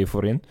z'n tweeën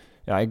voorin.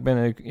 Ja,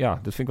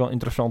 dat vind ik wel een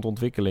interessante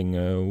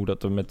ontwikkeling, hoe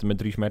dat er met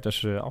Dries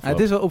Mertens afloopt. Het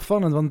is wel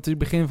opvallend, want in het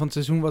begin van het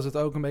seizoen was het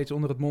ook een beetje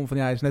onder het mom van...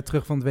 hij is net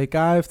terug van het WK,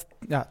 heeft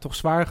toch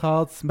zwaar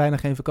gehad, bijna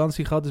geen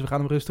vakantie gehad, dus we gaan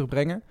hem rustig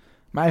brengen.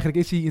 Maar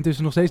eigenlijk is hij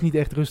intussen nog steeds niet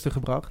echt rustig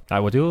gebracht. Hij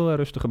wordt heel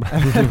rustig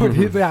gebracht.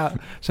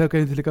 Zo kun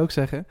je natuurlijk ook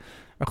zeggen.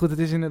 Maar goed, het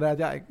is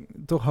inderdaad,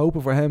 toch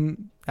hopen voor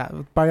hem. Ja,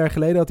 een paar jaar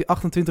geleden had hij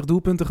 28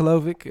 doelpunten,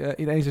 geloof ik,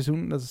 in 1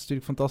 seizoen. Dat is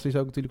natuurlijk fantastisch,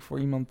 ook natuurlijk voor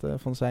iemand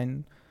van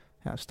zijn...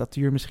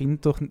 statuur misschien.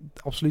 Toch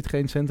absoluut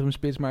geen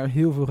centrumspits, maar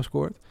heel veel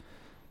gescoord.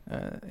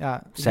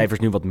 Cijfers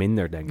nu wat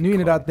minder, denk ik. Nu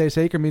inderdaad, nee,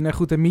 zeker minder.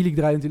 Goed, en Milik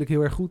draait natuurlijk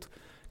heel erg goed.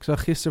 Ik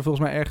zag gisteren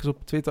volgens mij ergens op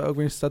Twitter ook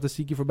weer een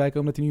statistiekje voorbij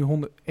komen... dat hij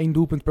nu 1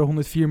 doelpunt per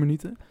 104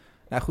 minuten.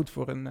 Nou goed,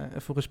 voor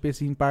een spits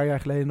die een paar jaar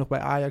geleden nog bij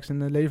Ajax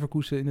en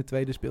Leverkusen in de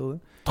tweede speelde.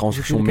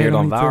 Transfersom meer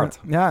dan waard.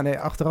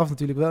 Achteraf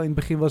natuurlijk wel. In het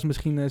begin was het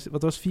misschien,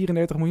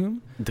 34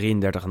 miljoen? 33,5.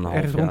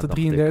 Ergens rond de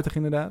 33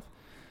 inderdaad.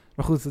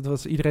 Maar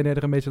goed, iedereen deed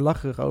er een beetje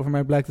lacherig over. Maar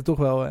het blijkt er toch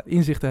wel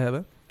inzicht te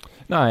hebben.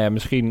 Nou ja,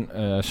 misschien...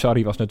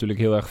 Sarri was natuurlijk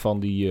heel erg van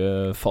die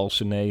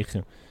valse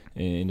 9...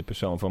 in de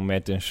persoon van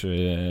Mertens...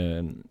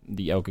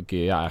 die elke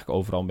keer eigenlijk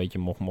overal een beetje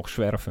mocht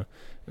zwerven.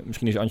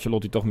 Misschien is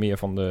Ancelotti toch meer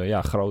van de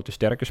grote,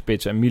 sterke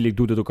spits. En Milik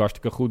doet het ook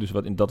hartstikke goed. Dus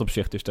in dat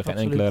opzicht is er geen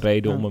enkele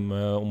reden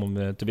om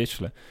hem te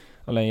wisselen.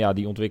 Alleen ja,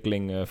 die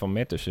ontwikkeling van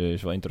Mertens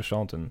is wel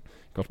interessant. En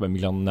ik was bij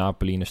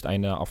Milan-Napoli en is het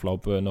einde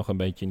afloop nog een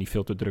beetje in die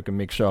veel te drukke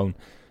mixzone.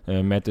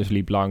 Mertens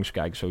liep langs.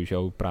 Kijk,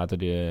 sowieso praten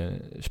de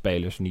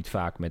spelers niet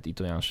vaak met de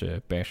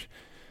Italiaanse pers.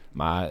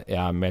 Maar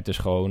ja, Mertens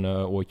gewoon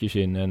oortjes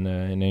in en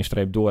in één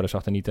streep door. Hij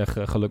zag er niet echt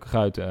gelukkig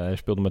uit. Hij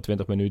speelde maar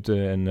 20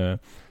 minuten en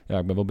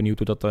ik ben wel benieuwd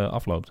hoe dat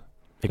afloopt.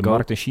 De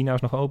markt in China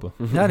is nog open.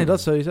 Ja, nee,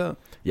 dat sowieso.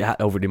 Ja,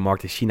 over die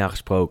markt in China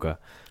gesproken.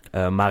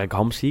 Marek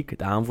Hamsik,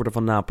 de aanvoerder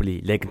van Napoli,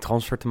 leek een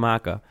transfer te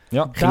maken.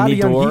 Ja, ging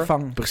niet door.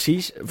 Hifang.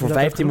 Precies, voor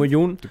 15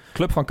 miljoen. De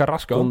club van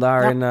Carrasco. Kon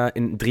daar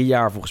in 3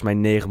 jaar volgens mij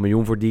 9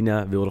 miljoen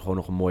verdienen. Wilde gewoon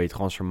nog een mooie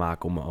transfer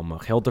maken om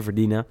geld te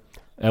verdienen.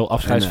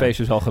 Afscheidsfeest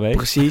is al geweest.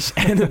 Precies.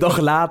 En een dag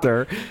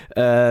later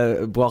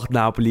bracht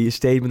Napoli een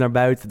statement naar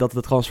buiten dat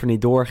de transfer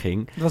niet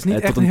doorging. Het was niet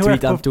echt tot een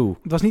tweet aan toe.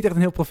 Het was niet echt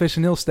een heel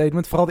professioneel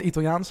statement, vooral de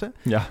Italiaanse.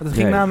 Ja. Het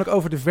ging namelijk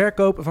over de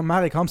verkoop van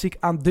Marek Hamsik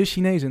aan de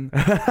Chinezen.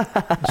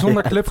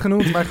 Zonder club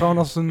genoemd, maar gewoon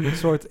als een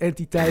soort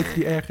entiteit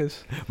die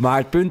ergens... Maar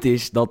het punt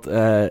is dat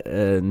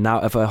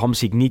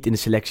Hamsik niet in de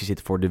selectie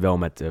zit voor het duel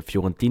met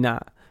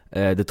Fiorentina.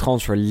 De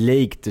transfer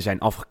leek te zijn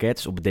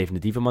afgeketst op een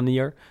definitieve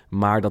manier.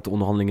 Maar dat de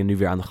onderhandelingen nu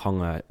weer aan de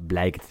gang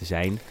blijken te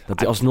zijn. Dat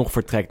hij alsnog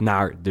vertrekt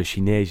naar de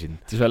Chinezen.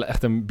 Het is wel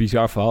echt een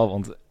bizar verhaal,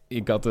 want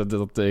ik had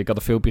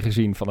een filmpje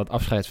gezien van het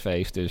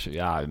afscheidsfeest. Dus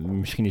ja,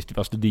 misschien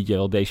was de DJ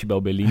wel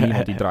Decibel Bellini,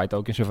 want die draait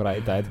ook in zijn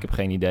vrije tijd. Ik heb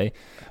geen idee.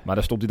 Maar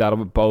dan stond hij daar op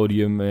het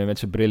podium met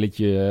zijn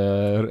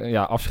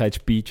brilletje,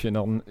 afscheidsspeech. En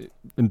dan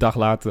een dag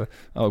later,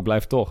 ik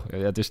blijf toch. Ja,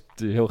 het is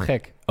heel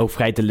gek. Ook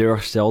vrij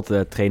teleurgesteld.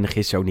 Trainer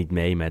gisteren ook niet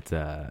mee met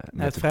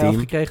het vrij team.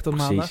 afgekregen tot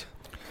maandag.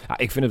 Ja,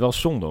 ik vind het wel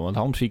zonde, want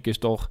Hamsik is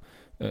toch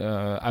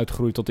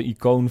uitgegroeid tot de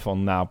icoon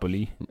van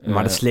Napoli.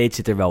 Maar de sleet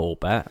zit er wel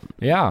op, hè?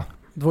 Ja.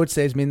 Het wordt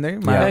steeds minder.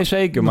 Maar nee,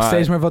 zeker. Nog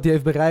steeds maar wat hij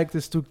heeft bereikt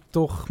is natuurlijk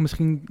toch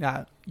misschien...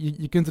 Ja,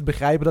 je kunt het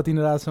begrijpen dat hij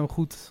inderdaad zo'n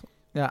goed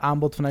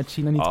aanbod vanuit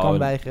China niet kan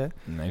weigeren.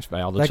 Nee,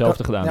 wij hadden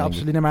hetzelfde gedaan. Ja,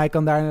 absoluut. Nee, maar hij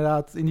kan daar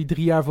inderdaad in die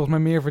 3 jaar volgens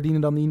mij meer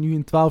verdienen dan hij nu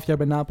in 12 jaar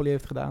bij Napoli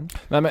heeft gedaan.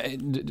 Nou, maar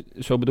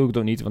zo bedoel ik het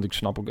ook niet, want ik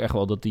snap ook echt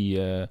wel dat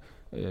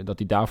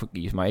hij daarvoor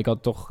kiest. Maar ik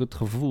had toch het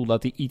gevoel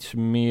dat hij iets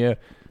meer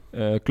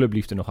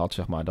clubliefde nog had,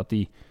 zeg maar. Dat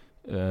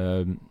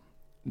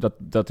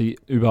hij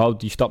überhaupt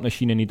die stap naar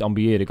China niet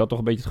ambieerde. Ik had toch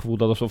een beetje het gevoel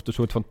dat alsof het een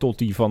soort van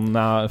Totti van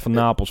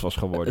Napels was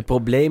geworden. Het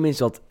probleem is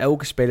dat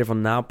elke speler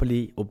van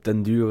Napoli op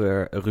den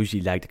duur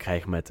ruzie lijkt te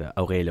krijgen met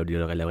Aurelio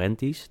De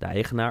Laurentiis, de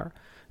eigenaar.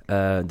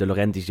 De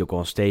Laurentiis die ook al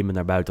een statement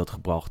naar buiten had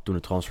gebracht toen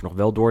de transfer nog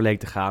wel door leek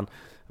te gaan.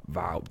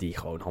 Waarop die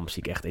gewoon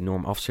Hamsik echt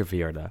enorm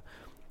afserveerde.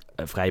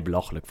 Vrij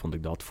belachelijk vond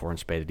ik dat voor een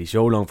speler die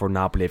zo lang voor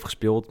Napoli heeft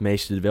gespeeld.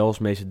 Meeste duels,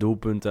 meeste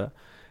doelpunten.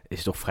 Is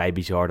het toch vrij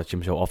bizar dat je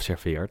hem zo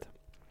afserveert.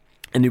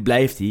 En nu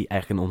blijft hij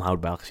eigenlijk een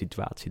onhoudbare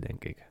situatie,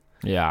 denk ik.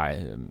 Ja,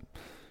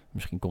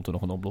 misschien komt er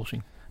nog een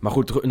oplossing. Maar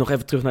goed, nog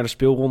even terug naar de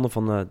speelronde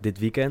van dit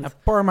weekend. Ja,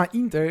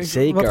 Parma-Inter.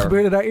 Zeker. Wat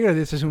gebeurde daar eerder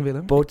dit seizoen,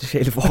 Willem?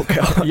 Potentiële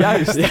valkuil.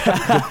 Juist,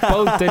 de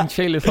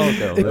potentiële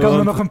valkuil. Ik kan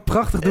me nog een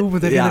prachtig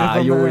doelpunt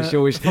herinneren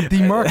jongens. Van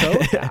Di Marco.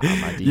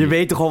 Maar je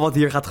weet toch al wat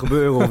hier gaat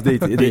gebeuren, of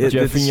niet?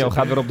 Javinho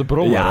gaat weer op de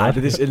brommer. Ja,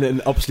 dit is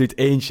een absoluut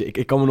eentje.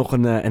 Ik kan me nog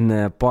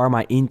een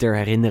Parma-Inter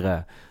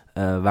herinneren.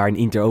 Waarin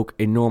Inter ook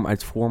enorm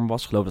uit vorm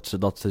was. Ik geloof dat ze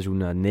dat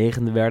seizoen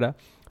 9e werden.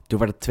 Toen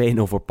werd het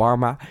 2-0 voor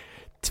Parma.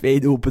 2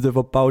 doelpunten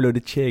van Paolo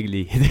De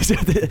Cegli. Dus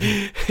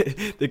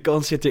de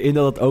kans zit erin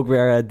dat het ook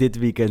weer dit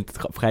weekend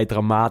vrij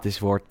dramatisch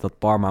wordt. Dat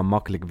Parma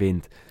makkelijk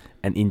wint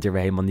en Inter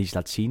weer helemaal niets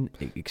laat zien.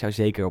 Ik zou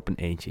zeker op een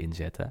eentje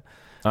inzetten.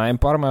 Nou, en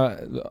Parma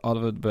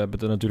we hebben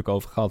het er natuurlijk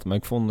over gehad. Maar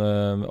ik vond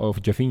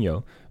over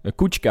Javinho.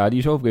 Kučka, die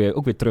is ook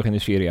weer terug in de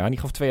Serie A. Die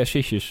gaf 2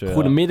 assistjes.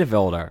 Goede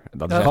middenvelder.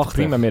 Dat is echt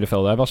prima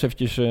middenvelder. Hij was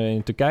eventjes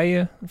in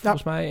Turkije,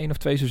 volgens mij 1 of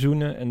 2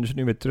 seizoenen. En dus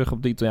nu weer terug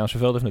op de Italiaanse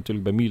veld. Heeft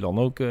natuurlijk bij Milan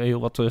ook heel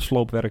wat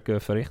sloopwerk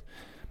verricht.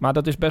 Maar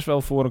dat is best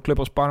wel voor een club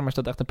als Parma is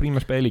dat echt een prima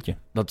spelletje.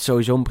 Dat is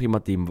sowieso een prima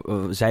team.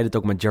 We zeiden het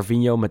ook met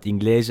Javinho, met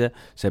Inglese.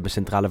 Ze hebben een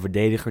centrale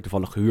verdediger,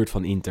 toevallig gehuurd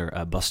van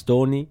Inter,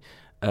 Bastoni.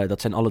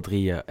 Dat zijn alle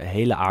 3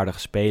 hele aardige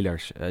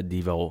spelers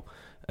die wel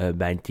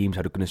bij een team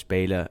zouden kunnen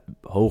spelen.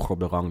 Hoger op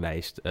de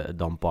ranglijst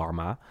dan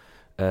Parma.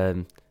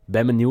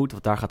 Ben benieuwd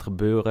wat daar gaat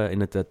gebeuren in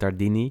het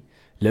Tardini.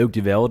 Leuk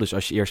duel, dus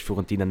als je eerst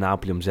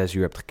Fiorentina-Napoli om 6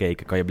 uur hebt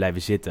gekeken, kan je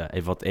blijven zitten,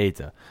 even wat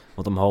eten.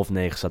 Want om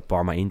 8:30 staat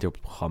Parma-Inter op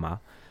het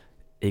programma.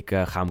 Ik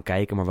ga hem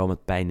kijken, maar wel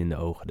met pijn in de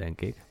ogen,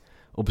 denk ik.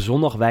 Op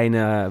zondag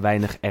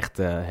weinig echt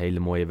hele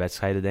mooie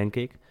wedstrijden, denk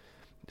ik.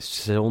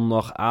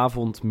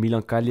 Zondagavond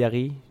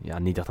Milan-Cagliari. Ja,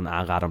 niet echt een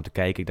aanrader om te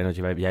kijken. Ik denk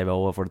dat jij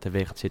wel voor de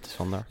tv gaat zitten,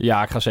 Sander.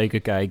 Ja, ik ga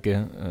zeker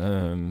kijken.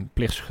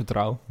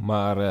 Plichtsgetrouw.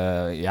 Maar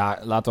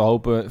laten we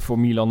hopen voor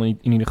Milan in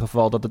ieder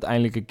geval dat het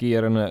eindelijk een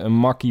keer een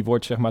makkie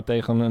wordt, zeg maar,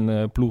 tegen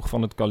een ploeg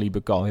van het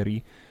kaliber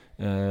Cagliari.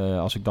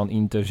 Als ik dan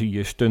Inter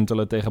zie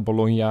stuntelen tegen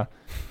Bologna.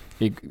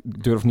 Ik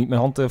durf niet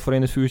mijn hand voor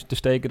in het vuur te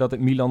steken dat het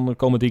Milan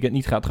komend weekend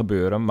niet gaat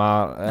gebeuren.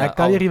 Maar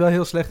Cagliari wel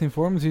heel slecht in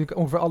vorm. Dus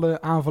ongeveer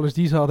alle aanvallers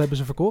die ze hadden, hebben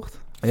ze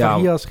verkocht.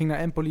 Farias ging naar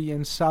Empoli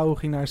en Sau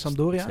ging naar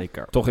Sampdoria.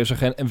 Zeker. Toch is er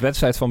geen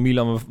wedstrijd van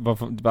Milan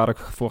waar ik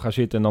voor ga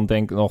zitten en dan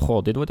denk,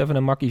 dit wordt even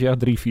een makkie, zeg 3-4-0.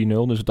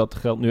 Dus dat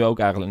geldt nu ook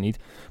eigenlijk niet.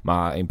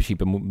 Maar in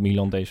principe moet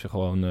Milan deze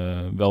gewoon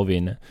wel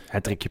winnen.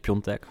 Het trickje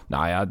Piontek.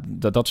 Nou ja,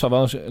 dat zou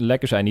wel eens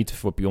lekker zijn. Niet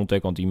voor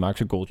Piontek, want die maakt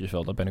zijn goaltjes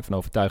wel. Daar ben ik van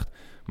overtuigd.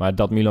 Maar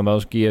dat Milan wel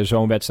eens een keer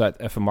zo'n wedstrijd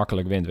even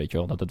makkelijk wint, weet je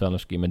wel. Dat het wel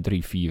eens een keer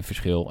met 3-4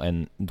 verschil.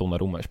 En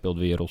Donnarumma speelt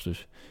werelds,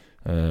 dus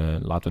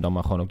laten we dan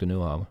maar gewoon ook de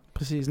 0 houden.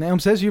 Precies. Nee, om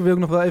 6 uur wil ik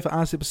nog wel even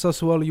aanstippen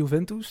Sassuolo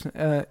Juventus.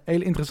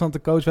 Hele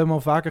interessante coach. We hebben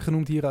hem al vaker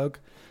genoemd hier ook.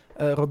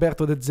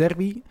 Roberto De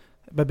Zerbi.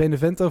 Bij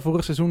Benevento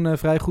vorig seizoen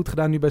vrij goed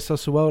gedaan. Nu bij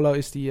Sassuolo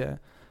is die...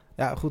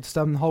 goed,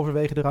 staan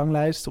halverwege de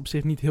ranglijst. Op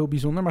zich niet heel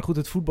bijzonder. Maar goed,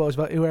 het voetbal is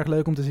wel heel erg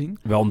leuk om te zien.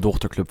 Wel een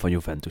dochterclub van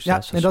Juventus.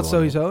 Ja, en dat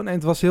sowieso. En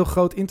het was een heel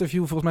groot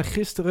interview volgens mij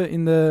gisteren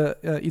in de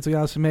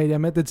Italiaanse media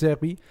met De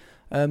Zerbi.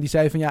 Die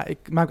zei van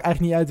ik maak eigenlijk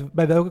niet uit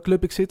bij welke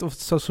club ik zit. Of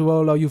het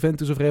Sassuolo,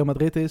 Juventus of Real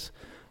Madrid is.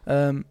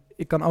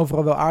 Ik kan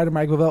overal wel aarden,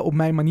 maar ik wil wel op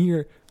mijn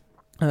manier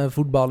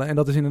voetballen. En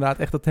dat is inderdaad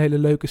echt dat hele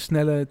leuke,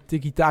 snelle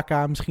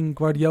tiki-taka. Misschien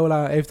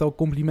Guardiola heeft al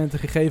complimenten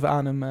gegeven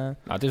aan hem.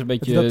 Het is een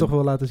beetje dat toch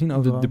wel laten zien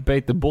overal. De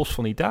Peter Bos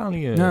van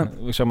Italië. Ja.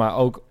 Zeg maar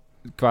ook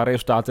qua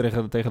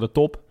resultaten tegen de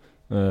top.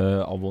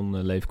 Al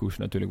won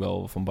Leverkusen natuurlijk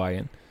wel van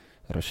Bayern.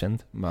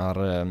 Recent.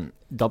 Maar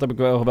dat heb ik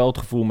wel het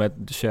gevoel met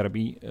de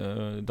Serbi.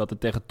 Dat het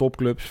tegen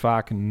topclubs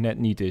vaak net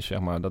niet is. Zeg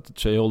maar. Dat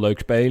ze heel leuk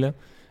spelen.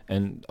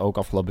 En ook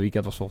afgelopen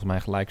weekend was volgens mij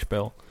een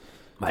gelijkspel.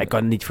 Maar ik kan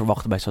het niet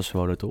verwachten bij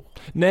Sassuolo, toch?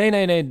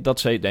 Nee,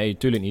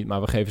 tuurlijk niet.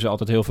 Maar we geven ze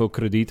altijd heel veel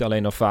krediet.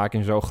 Alleen dan vaak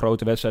in zo'n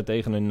grote wedstrijd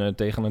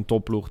tegen een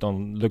topploeg,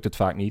 dan lukt het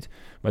vaak niet.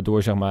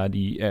 Waardoor zeg maar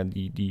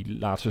die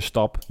laatste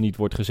stap niet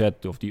wordt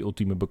gezet. Of die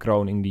ultieme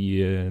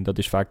bekroning, dat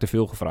is vaak te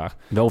veel gevraagd.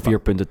 Wel 4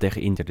 punten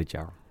tegen Inter dit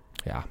jaar.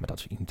 Ja, maar dat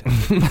is Inter.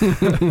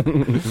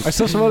 Maar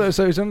Sassuolo is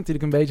sowieso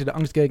natuurlijk een beetje de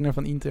angstgekner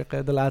van Inter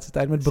de laatste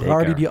tijd. Met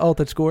Berardi die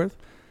altijd scoort.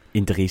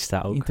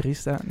 Interista ook.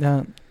 Interista,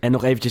 ja. En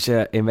nog eventjes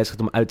een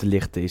wedstrijd om uit te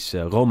lichten is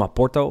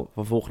Roma-Porto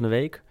van volgende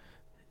week.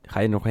 Ga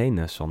je er nog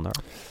heen, Sander?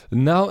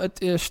 Nou,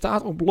 het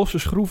staat op losse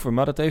schroeven,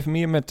 maar dat heeft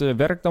meer met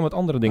werk dan met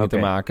andere dingen te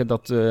maken.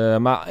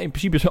 Maar in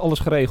principe is alles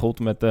geregeld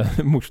met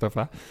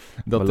Mustafa.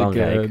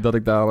 Dat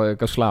ik daar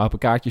kan slapen.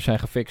 Kaartjes zijn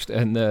gefixt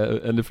en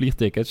de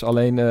vliegtickets.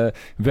 Alleen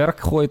werk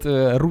gooit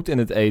roet in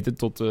het eten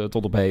tot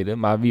op heden.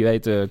 Maar wie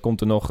weet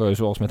komt er nog,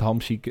 zoals met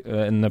Hamsik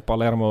en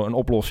Palermo, een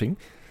oplossing.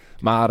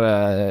 Maar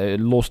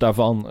los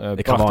daarvan...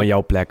 ik ga wel aan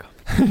jouw plek.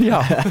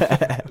 Ja,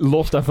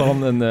 los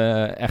daarvan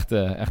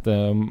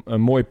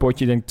een mooi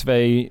potje. Ik denk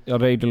 2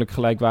 redelijk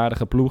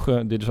gelijkwaardige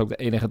ploegen. Dit is ook de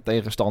enige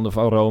tegenstander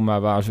van Roma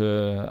waar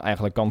ze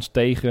eigenlijk kans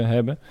tegen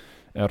hebben.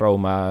 En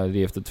Roma die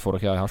heeft het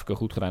vorig jaar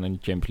hartstikke goed gedaan in de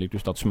Champions League.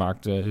 Dus dat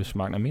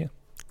smaakt naar meer.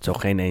 Het zal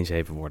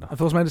geen 1-7 worden. En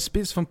volgens mij de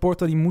spits van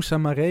Porto, die Moussa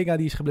Marega,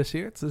 die is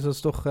geblesseerd. Dus dat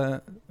is toch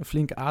een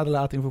flinke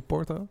aderlating voor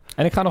Porto.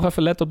 En ik ga nog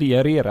even letten op die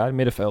Herrera, de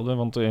middenvelder.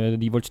 Want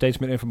die wordt steeds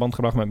meer in verband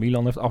gebracht met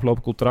Milan. Heeft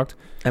afgelopen contract.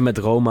 En met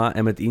Roma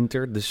en met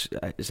Inter. Dus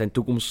zijn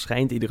toekomst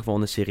schijnt in ieder geval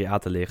in de Serie A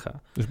te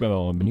liggen. Dus ik ben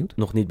wel benieuwd.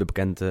 Nog niet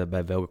bekend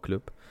bij welke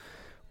club.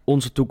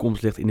 Onze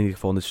toekomst ligt in ieder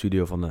geval in de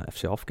studio van de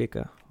FC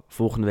Afkikken.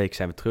 Volgende week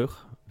zijn we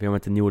terug. Weer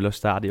met een nieuwe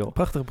Stadio.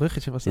 Prachtig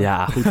bruggetje was dat.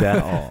 Ja, goed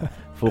hè.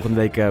 Volgende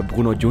week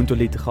Bruno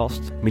Giuntoli te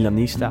gast.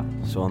 Milanista.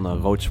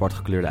 Zo'n rood-zwart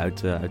gekleurde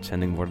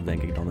uitzending worden,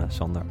 denk ik dan,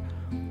 Sander.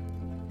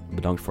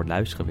 Bedankt voor het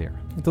luisteren weer.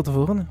 En tot de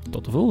volgende.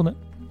 Tot de volgende.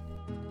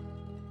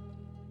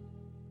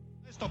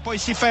 Poi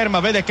si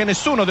ferma, vede che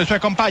nessuno dei suoi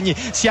compagni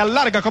si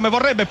allarga come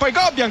vorrebbe, poi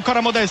Gobbia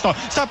ancora Modesto,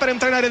 sta per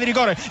entrare in area di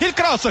rigore, il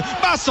cross,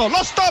 basso,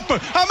 lo stop,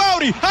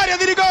 Amauri, area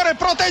di rigore,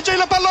 protegge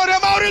il pallone,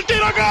 Amauri, il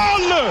tiro,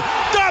 gol!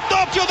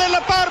 Raddoppio del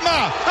Parma,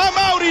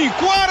 Amauri,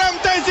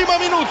 40°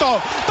 minuto,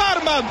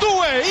 Parma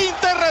 2,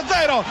 Inter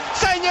 0,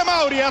 segna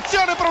Amauri,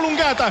 azione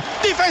prolungata,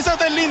 difesa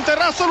dell'Inter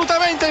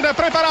assolutamente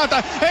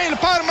impreparata e il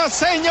Parma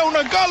segna un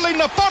gol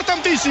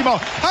importantissimo,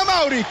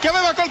 Amauri che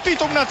aveva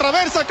colpito una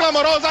traversa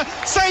clamorosa,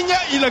 segna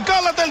il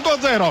gol del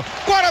 2-0,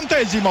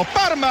 40°,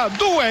 Parma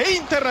 2,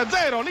 Inter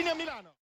 0, linea Milaan.